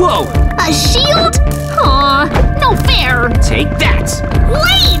 Whoa! A shield? Aw, no fair! Take that!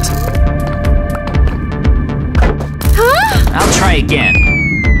 Wait! Huh? I'll try again.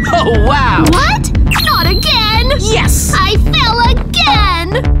 Oh, wow! What? Not again! Yes! I fell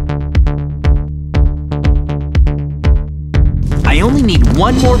again! I only need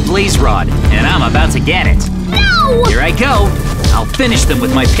one more blaze rod, and I'm about to get it. No! Here I go. I'll finish them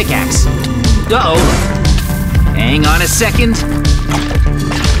with my pickaxe. Uh-oh. Hang on a second.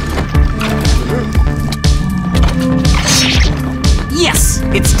 Yes!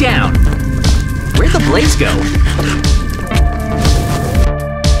 It's down. Where'd the blaze go?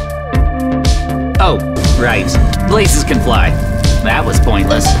 Oh, right. Blazes can fly. That was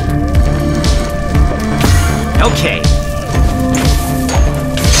pointless. Okay.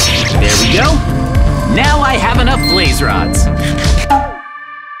 There we go. Now I have enough blaze rods.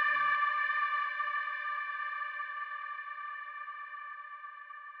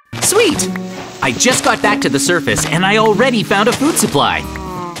 Sweet! I just got back to the surface and I already found a food supply.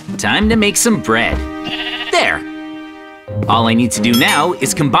 Time to make some bread. There. All I need to do now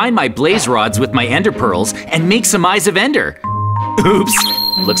is combine my blaze rods with my ender pearls and make some eyes of ender. Oops,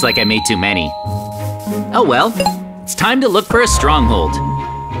 looks like I made too many. Oh well, it's time to look for a stronghold.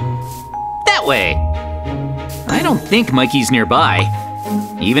 That way. I don't think Mikey's nearby.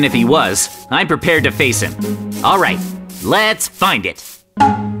 Even if he was, I'm prepared to face him. All right, let's find it.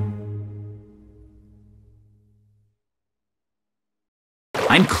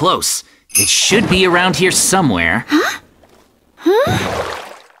 I'm close. It should be around here somewhere. Huh?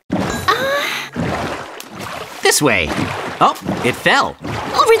 This way. Oh, it fell.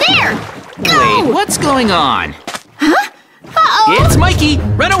 Over there! Go! Wait, what's going on? Huh? Uh-oh! It's Mikey!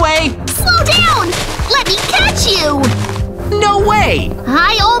 Run away! Slow down! Let me catch you! No way!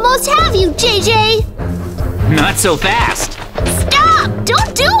 I almost have you, JJ! Not so fast. Stop!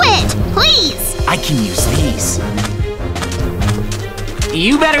 Don't do it! Please! I can use these.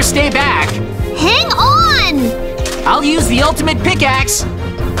 You better stay back. Hang on! I'll use the ultimate pickaxe.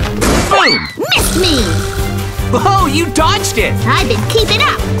 Boom! Missed me! Oh, you dodged it! I've been keeping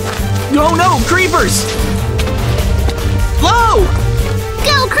up! Oh no, creepers! Whoa!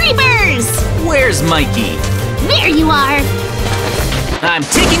 Go, creepers! Where's Mikey? There you are! I'm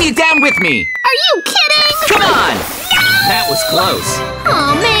taking you down with me! Are you kidding? Come on! No! That was close.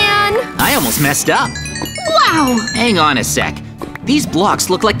 Oh man! I almost messed up. Wow! Hang on a sec. These blocks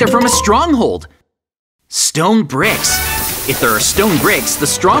look like they're from a stronghold. Stone bricks. If there are stone bricks, the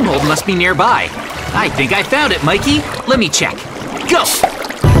stronghold must be nearby. I think I found it, Mikey. Let me check. Go!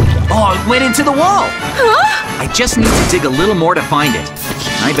 Oh, it went into the wall. Huh? I just need to dig a little more to find it.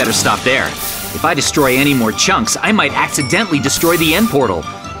 I better stop there. If I destroy any more chunks, I might accidentally destroy the end portal.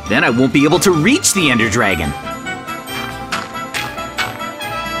 Then I won't be able to reach the Ender Dragon.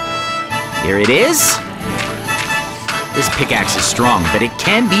 Here it is. This pickaxe is strong, but it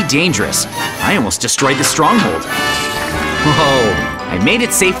can be dangerous. I almost destroyed the stronghold. Whoa, I made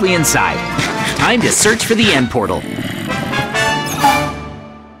it safely inside. Time to search for the end portal.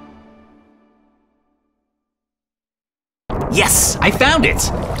 Yes, I found it.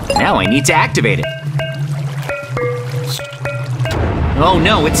 Now I need to activate it. Oh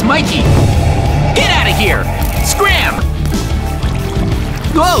no, it's Mikey. Get out of here! Scram!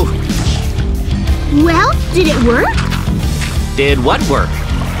 Whoa! Well, did it work? Did what work?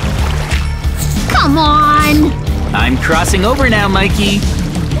 Come on! I'm crossing over now, Mikey.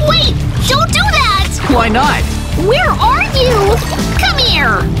 Wait! Don't do that! Why not? Where are you? Come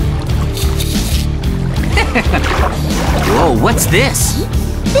here! Whoa, what's this?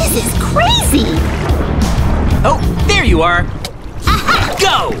 This is crazy! Oh, there you are! Aha!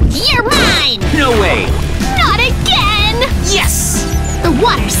 Go! You're mine! No way! Not again! Yes! The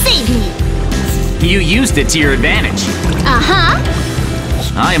water saved me! You used it to your advantage. Uh-huh!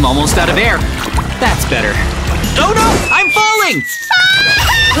 I am almost out of air. That's better. Oh no! I'm falling!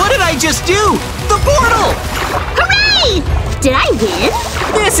 What did I just do? The portal! Hooray! Did I win?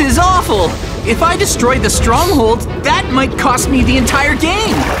 This is awful! If I destroy the stronghold, that might cost me the entire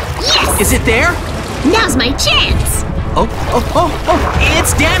game! Yes! Is it there? Now's my chance! Oh,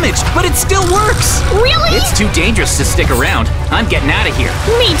 it's damaged, but it still works! Really? It's too dangerous to stick around. I'm getting out of here.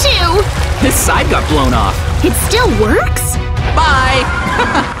 Me too! This side got blown off. It still works? Bye!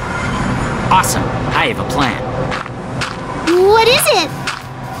 Awesome. I have a plan. What is it?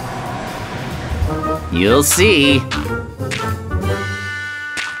 You'll see.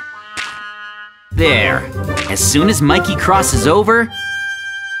 There. As soon as Mikey crosses over,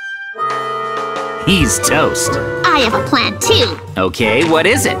 he's toast. I have a plan too. Okay, what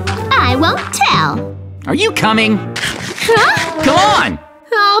is it? I won't tell. Are you coming? Huh? Come on!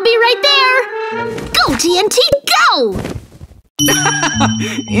 I'll be right there. Go, TNT, go!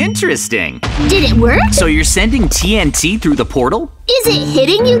 Interesting. Did it work? So you're sending TNT through the portal? Is it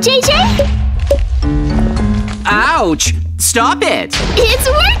hitting you, JJ? Ouch! Stop it! It's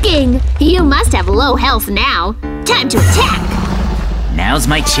working! You must have low health now. Time to attack. Now's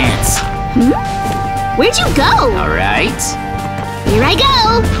my chance. Where'd you go? All right. Here I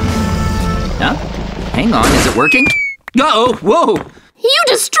go. Huh? Hang on, is it working? Uh-oh, whoa! You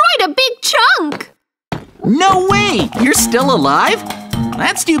destroyed a big chunk. No way! You're still alive?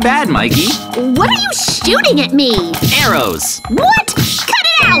 That's too bad, Mikey. What are you shooting at me? Arrows. What? Cut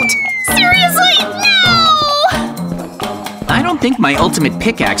it out! Seriously, no! I don't think my ultimate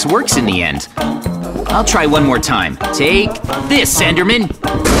pickaxe works in the end. I'll try one more time. Take this, Enderman.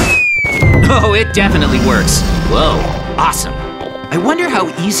 Oh, it definitely works. Whoa, awesome. I wonder how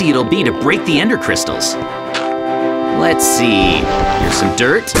easy it'll be to break the ender crystals. Let's see. Here's some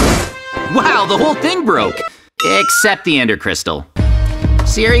dirt. Wow, the whole thing broke. Except the ender crystal.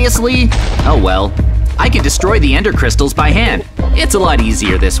 Seriously? Oh well. I can destroy the ender crystals by hand. It's a lot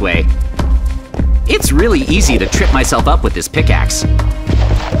easier this way. It's really easy to trip myself up with this pickaxe.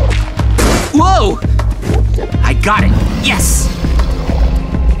 Whoa! I got it. Yes!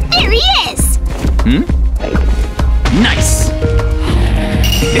 There he is! Nice!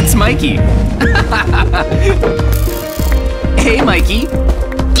 It's Mikey. Hey, Mikey.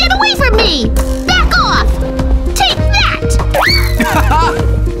 Get away from me! Back off! Take that!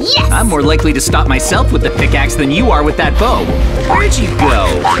 Yes! I'm more likely to stop myself with the pickaxe than you are with that bow. Where'd you go?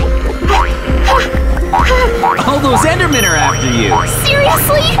 All those Endermen are after you.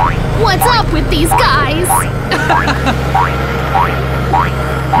 Seriously? What's up with these guys?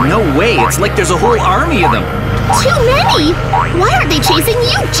 No way, it's like there's a whole army of them. Too many! Why aren't they chasing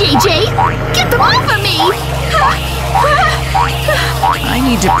you, JJ? Get them off of me! I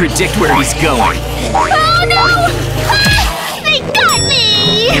need to predict where he's going. Oh no! They got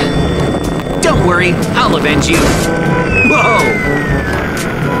me! Don't worry, I'll avenge you. Whoa!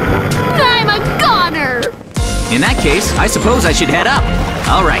 I'm a goner! In that case, I suppose I should head up.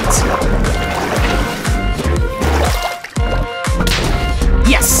 All right.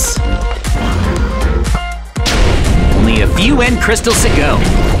 Yes! Only a few end crystals to go.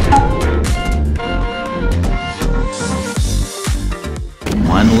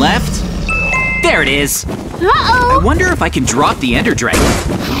 One left. There it is. Uh-oh! I wonder if I can drop the Ender Dragon.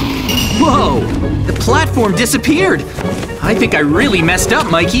 Whoa! The platform disappeared! I think I really messed up,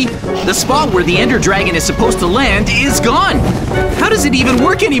 Mikey. The spot where the Ender Dragon is supposed to land is gone! How does it even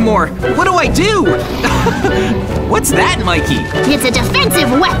work anymore? What do I do? What's that, Mikey? It's a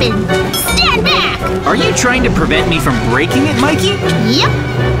defensive weapon! Stand back! Are you trying to prevent me from breaking it, Mikey? Yep!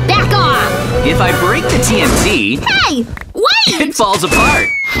 Back off! If I break the TNT, Hey! Wait! it falls apart.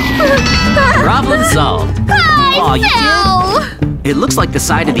 Problem solved. Aw, you fell! It looks like the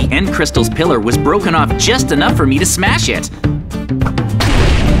side of the end crystal's pillar was broken off just enough for me to smash it.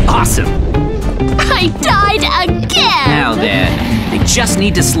 Awesome. I died again! Now then, they just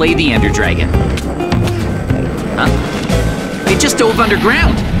need to slay the Ender Dragon. Huh? It just dove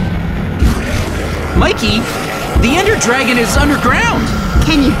underground. Mikey, the Ender Dragon is underground.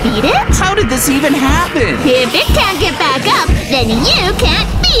 Can you beat it? How did this even happen? If it can't get back up, then you can't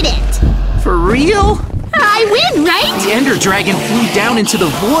beat it! For real? I win, right? The Ender Dragon flew down into the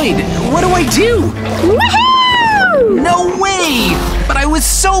void. What do I do? Woohoo! No way! But I was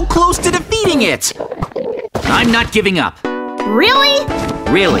so close to defeating it! I'm not giving up. Really?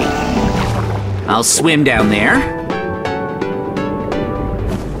 Really. I'll swim down there.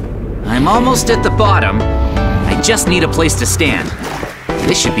 I'm almost at the bottom. I just need a place to stand.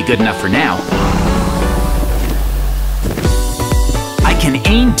 This should be good enough for now. I can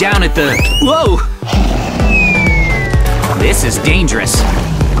aim down at the... Whoa! This is dangerous.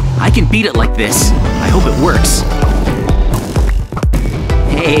 I can beat it like this. I hope it works.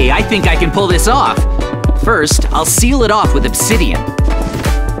 Hey, I think I can pull this off. First, I'll seal it off with obsidian.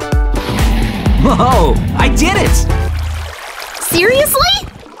 Whoa! I did it! Seriously?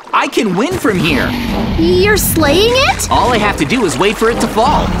 I can win from here. You're slaying it? All I have to do is wait for it to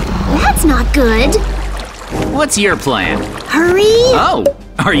fall. That's not good. What's your plan? Hurry! Oh,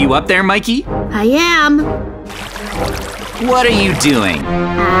 are you up there, Mikey? I am. What are you doing?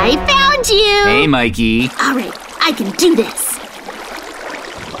 I found you! Hey, Mikey. All right, I can do this.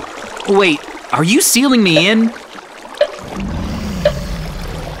 Wait, are you sealing me in?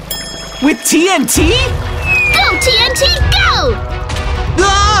 With TNT? Go, TNT, go!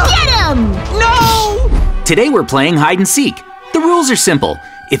 Ah! Get him! No! Today we're playing hide and seek. The rules are simple.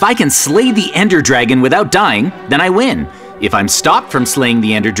 If I can slay the Ender Dragon without dying, then I win. If I'm stopped from slaying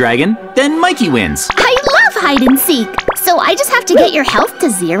the Ender Dragon, then Mikey wins. I love hide and seek. So I just have to get your health to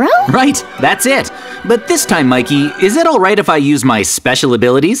 0? Right, that's it. But this time, Mikey, is it all right if I use my special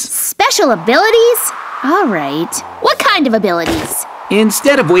abilities? Special abilities? All right. What kind of abilities?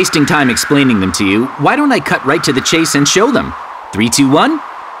 Instead of wasting time explaining them to you, why don't I cut right to the chase and show them? 3, 2, 1,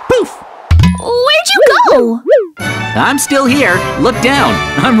 poof! Where'd you go? I'm still here. Look down.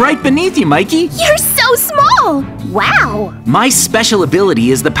 I'm right beneath you, Mikey. You're so small. Wow. My special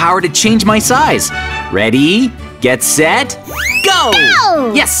ability is the power to change my size. Ready, get set, go!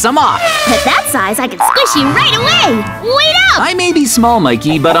 Go! Yes, I'm off. At that size, I can squish you right away. Wait up! I may be small,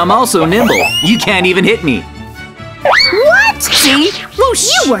 Mikey, but I'm also nimble. You can't even hit me. What? See? Whoosh!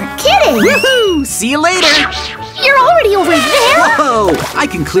 You weren't kidding. Woohoo! See you later. You're already over there. Whoa! I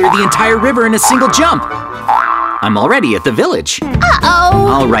can clear the entire river in a single jump. I'm already at the village. Uh-oh.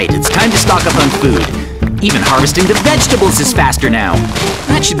 All right, it's time to stock up on food. Even harvesting the vegetables is faster now.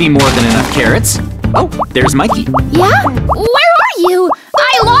 That should be more than enough carrots. Oh, there's Mikey. Yeah? Where are you?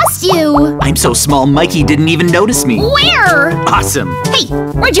 I lost you. I'm so small, Mikey didn't even notice me. Where? Awesome. Hey,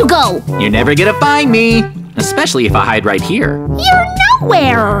 where'd you go? You're never gonna find me. Especially if I hide right here. You're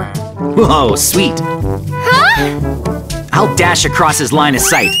nowhere. Whoa, sweet. Huh? I'll dash across his line of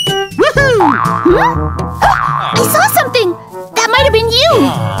sight. Woohoo! Huh? I saw something. That might have been you.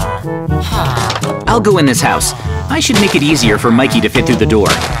 I'll go in this house. I should make it easier for Mikey to fit through the door.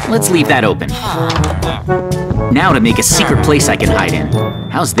 Let's leave that open. Now to make a secret place I can hide in.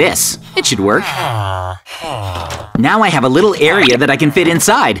 How's this? It should work. Now I have a little area that I can fit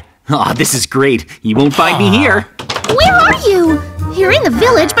inside. Aw, this is great. You won't find me here. Where are you? You're in the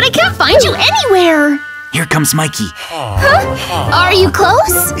village, but I can't find you anywhere. Here comes Mikey. Huh? Are you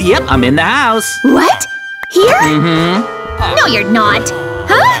close? Yep, I'm in the house. What? Here? Mm-hmm. No, you're not.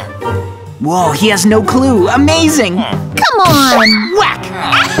 Huh? Whoa, he has no clue. Amazing. Come on. Whack!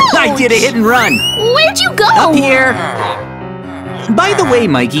 Ouch! I did a hit and run. Where'd you go? Up here. By the way,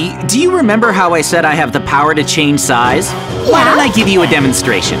 Mikey, do you remember how I said I have the power to change size? Why don't I give you a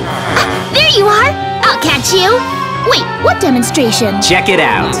demonstration? There you are. I'll catch you. Wait, what demonstration? Check it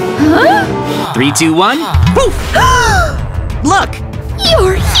out. Huh? 3, 2, 1, poof! Look,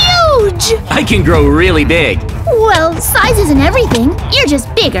 You're huge. I can grow really big. Well, size isn't everything. You're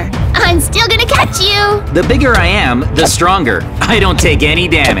just bigger. I'm still gonna catch you. The bigger I am, the stronger. I don't take any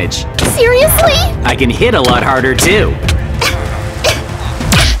damage. Seriously? I can hit a lot harder, too.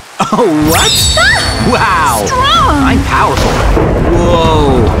 Oh, what? Wow! Strong. I'm powerful.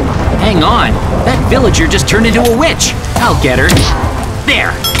 Whoa! Hang on. That villager just turned into a witch. I'll get her.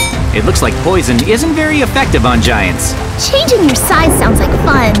 There. It looks like poison isn't very effective on giants. Changing your size sounds like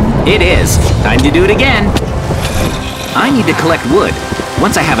fun. It is. Time to do it again. I need to collect wood.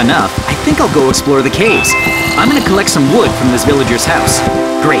 Once I have enough, I think I'll go explore the caves. I'm gonna collect some wood from this villager's house.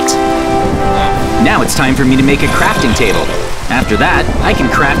 Great. Now it's time for me to make a crafting table. After that, I can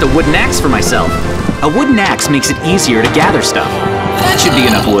craft a wooden axe for myself. A wooden axe makes it easier to gather stuff. That should be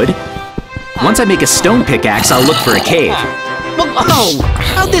enough wood. Once I make a stone pickaxe, I'll look for a cave. Oh!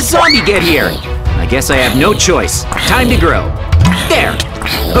 How'd this zombie get here? I guess I have no choice. Time to grow. There!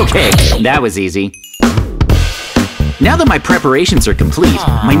 Okay, that was easy. Now that my preparations are complete,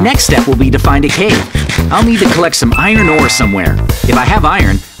 my next step will be to find a cave. I'll need to collect some iron ore somewhere. If I have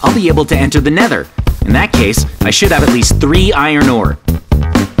iron, I'll be able to enter the nether. In that case, I should have at least 3 iron ore.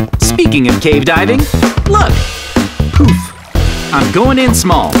 Speaking of cave diving, look! Poof! I'm going in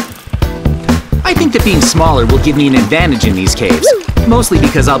small. I think that being smaller will give me an advantage in these caves, mostly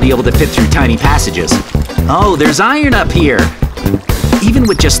because I'll be able to fit through tiny passages. Oh, there's iron up here! Even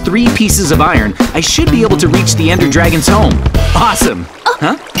with just 3 pieces of iron, I should be able to reach the Ender Dragon's home. Awesome! Oh,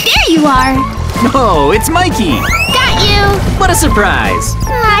 huh? There you are! Oh, it's Mikey! Got you! What a surprise!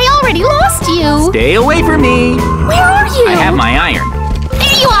 I already lost you! Stay away from me! Where are you? I have my iron.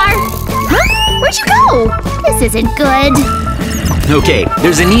 There you are! Huh? Where'd you go? This isn't good. Okay,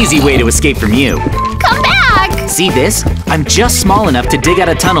 there's an easy way to escape from you. Come back! See this? I'm just small enough to dig out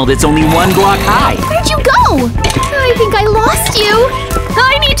a tunnel that's only 1 block high. Where'd you go? I think I lost you.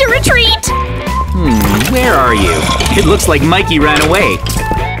 I need to retreat. Where are you? It looks like Mikey ran away.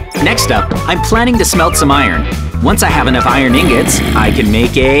 Next up, I'm planning to smelt some iron. Once I have enough iron ingots, I can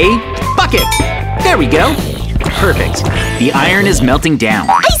make a bucket. There we go. Perfect. The iron is melting down.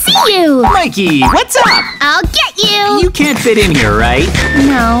 I see you! Mikey, what's up? I'll get you! You can't fit in here, right?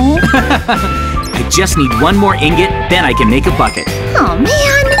 No. I just need 1 more ingot, then I can make a bucket. Oh,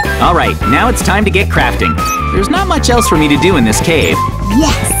 man. All right, now it's time to get crafting. There's not much else for me to do in this cave.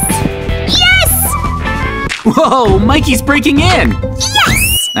 Yes! Yes! Whoa, Mikey's breaking in!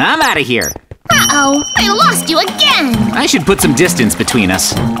 Yes! I'm out of here. Uh-oh, I lost you again! I should put some distance between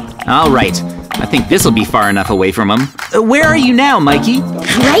us. All right, I think this'll be far enough away from him. Where are you now, Mikey?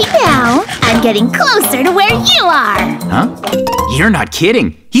 Right now, I'm getting closer to where you are. Huh? You're not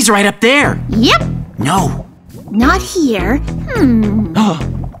kidding. He's right up there. Yep. No. Not here.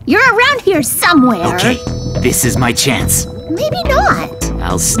 You're around here somewhere. Okay, this is my chance. Maybe not.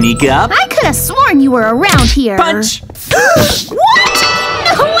 I'll sneak up. I could have sworn you were around here. Punch! What?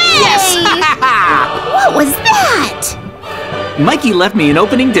 No way! Yes! What was that? Mikey left me an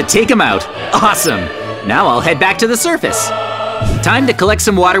opening to take him out. Awesome! Now I'll head back to the surface. Time to collect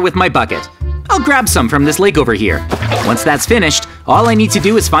some water with my bucket. I'll grab some from this lake over here. Once that's finished, all I need to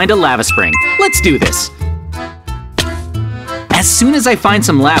do is find a lava spring. Let's do this. As soon as I find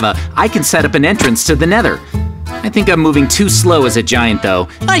some lava, I can set up an entrance to the nether. I think I'm moving too slow as a giant, though.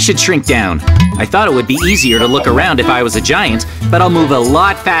 I should shrink down. I thought it would be easier to look around if I was a giant, but I'll move a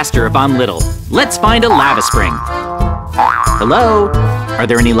lot faster if I'm little. Let's find a lava spring. Hello? Are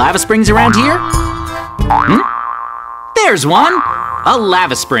there any lava springs around here? There's one! A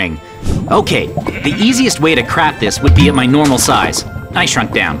lava spring. Okay, the easiest way to craft this would be at my normal size. I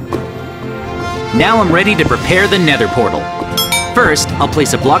shrunk down. Now I'm ready to prepare the nether portal. First, I'll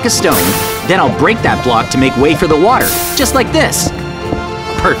place a block of stone, then I'll break that block to make way for the water, just like this.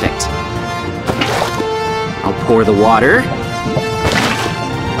 Perfect. I'll pour the water,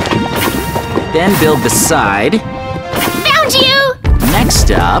 then build the side. Found you!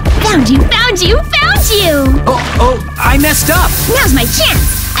 Next up... Found you, found you, found you! Oh, I messed up! Now's my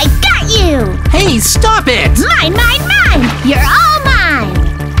chance! I got you! Hey, stop it! Mine, mine, mine! You're all mine!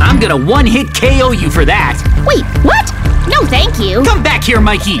 I'm gonna one-hit KO you for that! Wait, what? No, thank you! Come back here,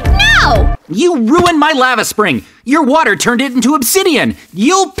 Mikey! No! You ruined my lava spring! Your water turned it into obsidian!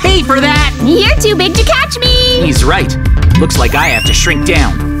 You'll pay for that! You're too big to catch me! He's right. Looks like I have to shrink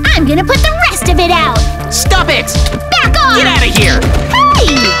down. I'm gonna put the rest of it out! Stop it! Back off! Get out of here!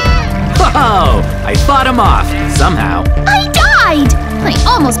 Hey! Oh, I fought him off, somehow. I died! I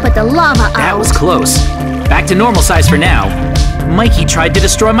almost put the lava out. That was close. Back to normal size for now. Mikey tried to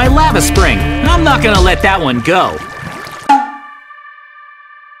destroy my lava spring. I'm not gonna let that one go.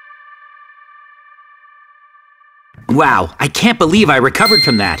 Wow, I can't believe I recovered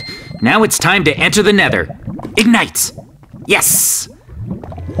from that. Now it's time to enter the nether. Ignite! Yes!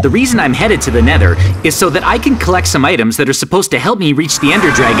 The reason I'm headed to the nether is so that I can collect some items that are supposed to help me reach the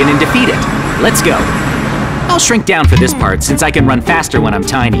Ender Dragon and defeat it. Let's go. I'll shrink down for this part since I can run faster when I'm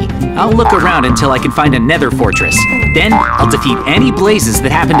tiny. I'll look around until I can find a nether fortress. Then I'll defeat any blazes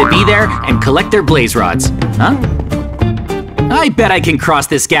that happen to be there and collect their blaze rods. Huh? I bet I can cross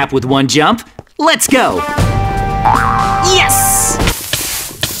this gap with one jump. Let's go! Yes!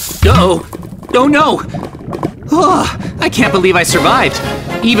 Uh-oh. Oh no! Oh, I can't believe I survived.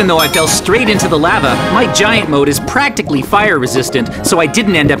 Even though I fell straight into the lava, my giant mode is practically fire resistant, so I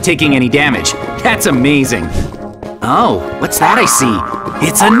didn't end up taking any damage. That's amazing. Oh, what's that I see?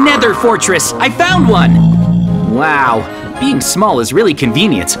 It's a nether fortress! I found one! Wow, being small is really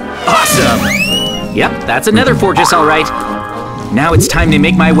convenient. Awesome! Yep, that's a nether fortress, all right. Now it's time to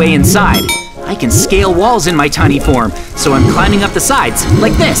make my way inside. I can scale walls in my tiny form, so I'm climbing up the sides,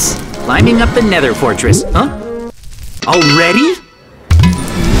 like this. Climbing up the nether fortress. Huh? Already?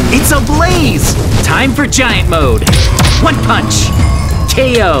 It's ablaze! Time for giant mode. One punch.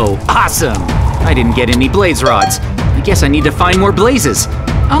 KO. Awesome. I didn't get any blaze rods. I guess I need to find more blazes.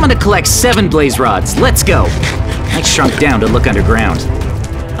 I'm gonna collect 7 blaze rods. Let's go. I shrunk down to look underground.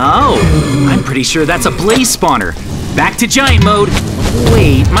 Oh, I'm pretty sure that's a blaze spawner. Back to giant mode.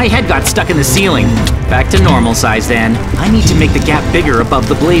 Wait, my head got stuck in the ceiling. Back to normal size then. I need to make the gap bigger above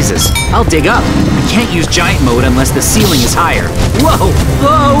the blazes. I'll dig up. I can't use giant mode unless the ceiling is higher. Whoa!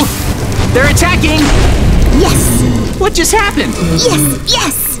 Whoa! They're attacking! Yes! What just happened? Yes!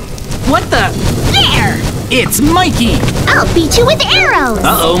 Yes! What the? There! It's Mikey! I'll beat you with arrows!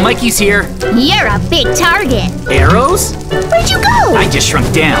 Uh-oh, Mikey's here. You're a big target. Arrows? Where'd you go? I just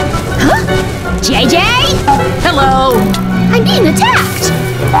shrunk down. Huh? JJ? Hello! I'm being attacked!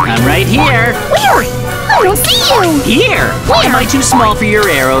 I'm right here. Where? I don't see you! Here! Where? Am I too small for your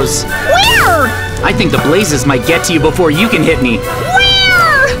arrows? Where? I think the blazes might get to you before you can hit me.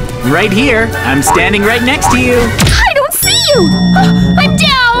 Where? Right here. I'm standing right next to you. I don't see you! I'm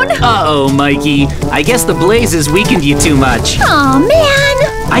down! Uh-oh, Mikey. I guess the blazes weakened you too much. Aw,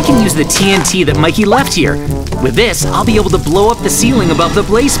 man! I can use the TNT that Mikey left here. With this, I'll be able to blow up the ceiling above the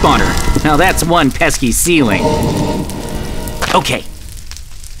blaze spawner. Now that's one pesky ceiling. Okay.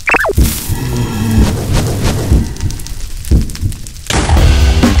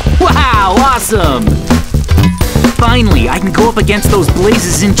 Wow, awesome! Finally, I can go up against those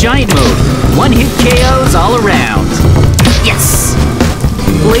blazes in giant mode. One-hit KOs all around. Yes!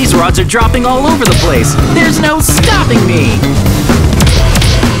 Blaze rods are dropping all over the place. There's no stopping me!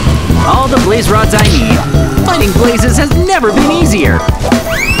 All the blaze rods I need. Fighting blazes has never been easier.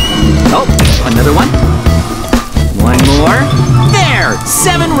 Oh, another one. One more. There!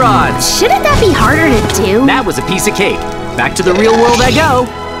 7 rods! Shouldn't that be harder to do? That was a piece of cake. Back to the real world I go.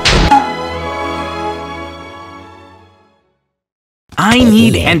 I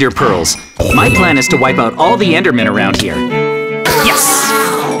need ender pearls. My plan is to wipe out all the endermen around here. Yes!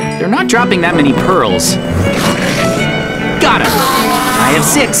 They're not dropping that many pearls. Got 'em! I have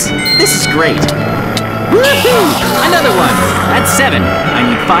 6. This is great. Woohoo! Another one! That's 7. I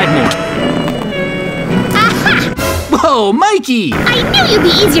need 5 more. Aha! Whoa, Mikey! I knew you'd be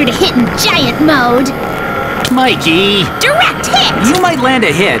easier to hit in giant mode. Mikey! Direct hit! You might land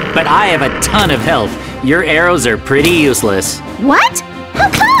a hit, but I have a ton of health. Your arrows are pretty useless. What? How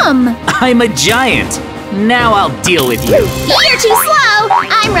come? I'm a giant. Now I'll deal with you. You're too slow!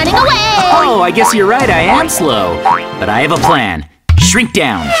 I'm running away! Oh, I guess you're right, I am slow. But I have a plan. Shrink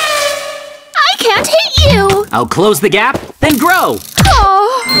down. I can't hit you! I'll close the gap, then grow.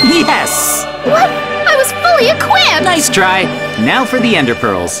 Oh! Yes! What? I was fully equipped! Nice try. Now for the ender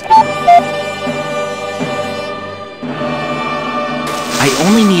pearls. I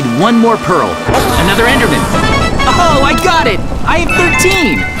only need 1 more pearl. Another enderman. Oh, I got it! I have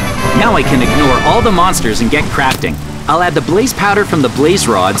 13! Now I can ignore all the monsters and get crafting. I'll add the blaze powder from the blaze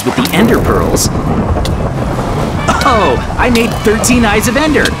rods with the ender pearls. Oh, I made 13 eyes of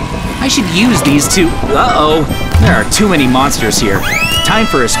ender. I should use these to... Uh-oh, there are too many monsters here. Time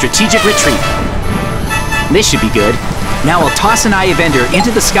for a strategic retreat. This should be good. Now I'll toss an eye of ender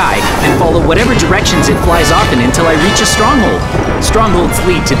into the sky and follow whatever directions it flies off in until I reach a stronghold. Strongholds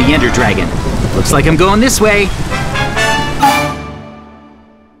lead to the ender dragon. Looks like I'm going this way.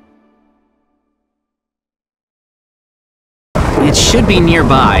 It should be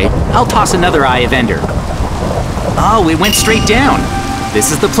nearby. I'll toss another eye of ender. Oh, it went straight down.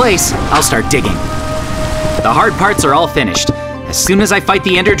 This is the place. I'll start digging. The hard parts are all finished. As soon as I fight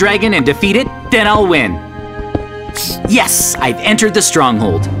the ender dragon and defeat it, then I'll win. Yes, I've entered the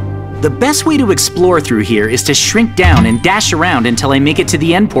stronghold. The best way to explore through here is to shrink down and dash around until I make it to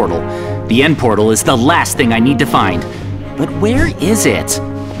the end portal. The end portal is the last thing I need to find. But where is it?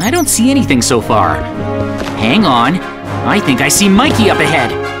 I don't see anything so far. Hang on. I think I see Mikey up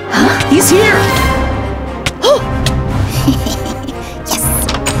ahead. Huh? He's here! Oh! Yes!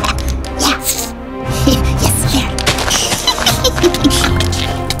 Yes! Yes,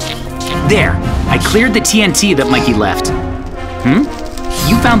 There! I cleared the TNT that Mikey left.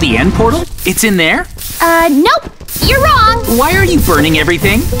 You found the end portal? It's in there? Nope! You're wrong! Why are you burning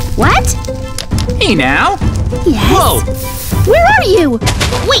everything? What? Hey now! Yes? Whoa! Where are you?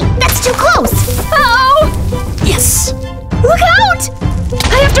 Wait, that's too close! Oh! Yes! Look out!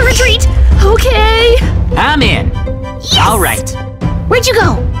 I have to retreat! Okay! I'm in! Yes! Alright. Where'd you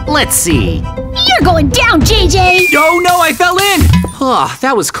go? Let's see. You're going down, JJ! Oh no, I fell in! Oh,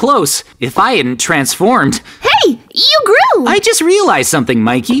 that was close. If I hadn't transformed. Hey, you grew! I just realized something,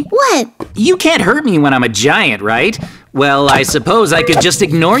 Mikey. What? You can't hurt me when I'm a giant, right? Well, I suppose I could just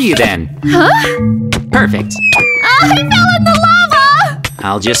ignore you then. Huh? Perfect. I fell in the lava!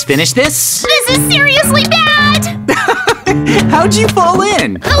 I'll just finish this. This is seriously bad! How'd you fall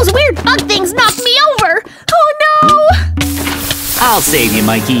in? Those weird bug things knocked me over! Oh no! I'll save you,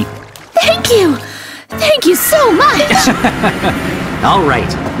 Mikey. Thank you! Thank you so much! All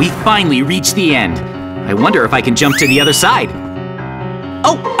right, we finally reached the end. I wonder if I can jump to the other side.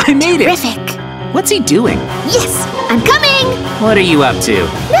 Oh, I made it! Terrific. What's he doing? Yes, I'm coming. What are you up to?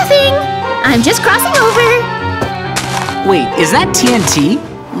 Nothing. I'm just crossing over. Wait, is that TNT?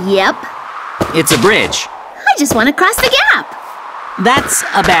 Yep. It's a bridge. I just want to cross the gap. That's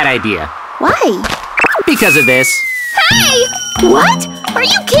a bad idea. Why? Because of this. Hey! What? Are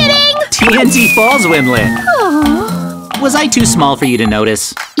you kidding? TNT Falls Wimlet. Oh, Was I too small for you to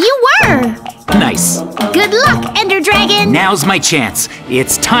notice? you were. Nice. Good luck, Ender Dragon. Now's my chance.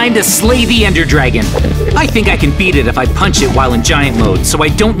 It's time to slay the Ender Dragon. I think I can beat it if I punch it while in giant mode, so I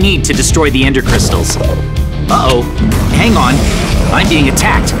don't need to destroy the Ender Crystals. Uh-oh. Hang on. I'm being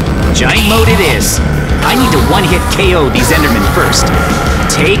attacked. Giant mode it is. I need to one-hit KO these Endermen first.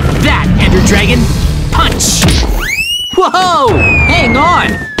 Take that, Ender Dragon. Punch! Whoa! Hang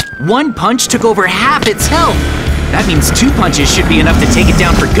on! One punch took over half its health. That means 2 punches should be enough to take it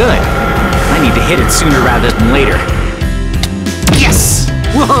down for good. I need to hit it sooner rather than later. Yes!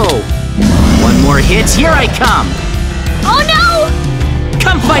 Whoa! One more hit, here I come! Oh no!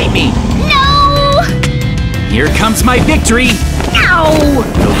 Come fight me! No! Here comes my victory! Ow!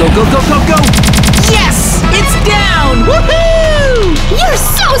 Go, go, go, go, go, go! Yes! It's down! Woohoo! You're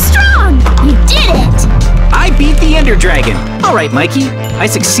so strong! You did it! I beat the Ender Dragon! Alright, Mikey, I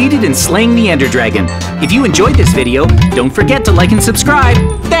succeeded in slaying the Ender Dragon. If you enjoyed this video, don't forget to like and subscribe.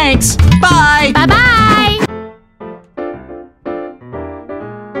 Thanks! Bye! Bye-bye!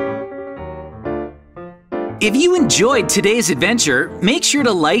 If you enjoyed today's adventure, make sure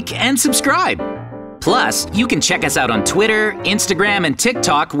to like and subscribe. Plus, you can check us out on Twitter, Instagram, and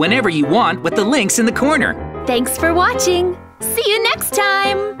TikTok whenever you want with the links in the corner. Thanks for watching. See you next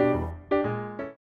time!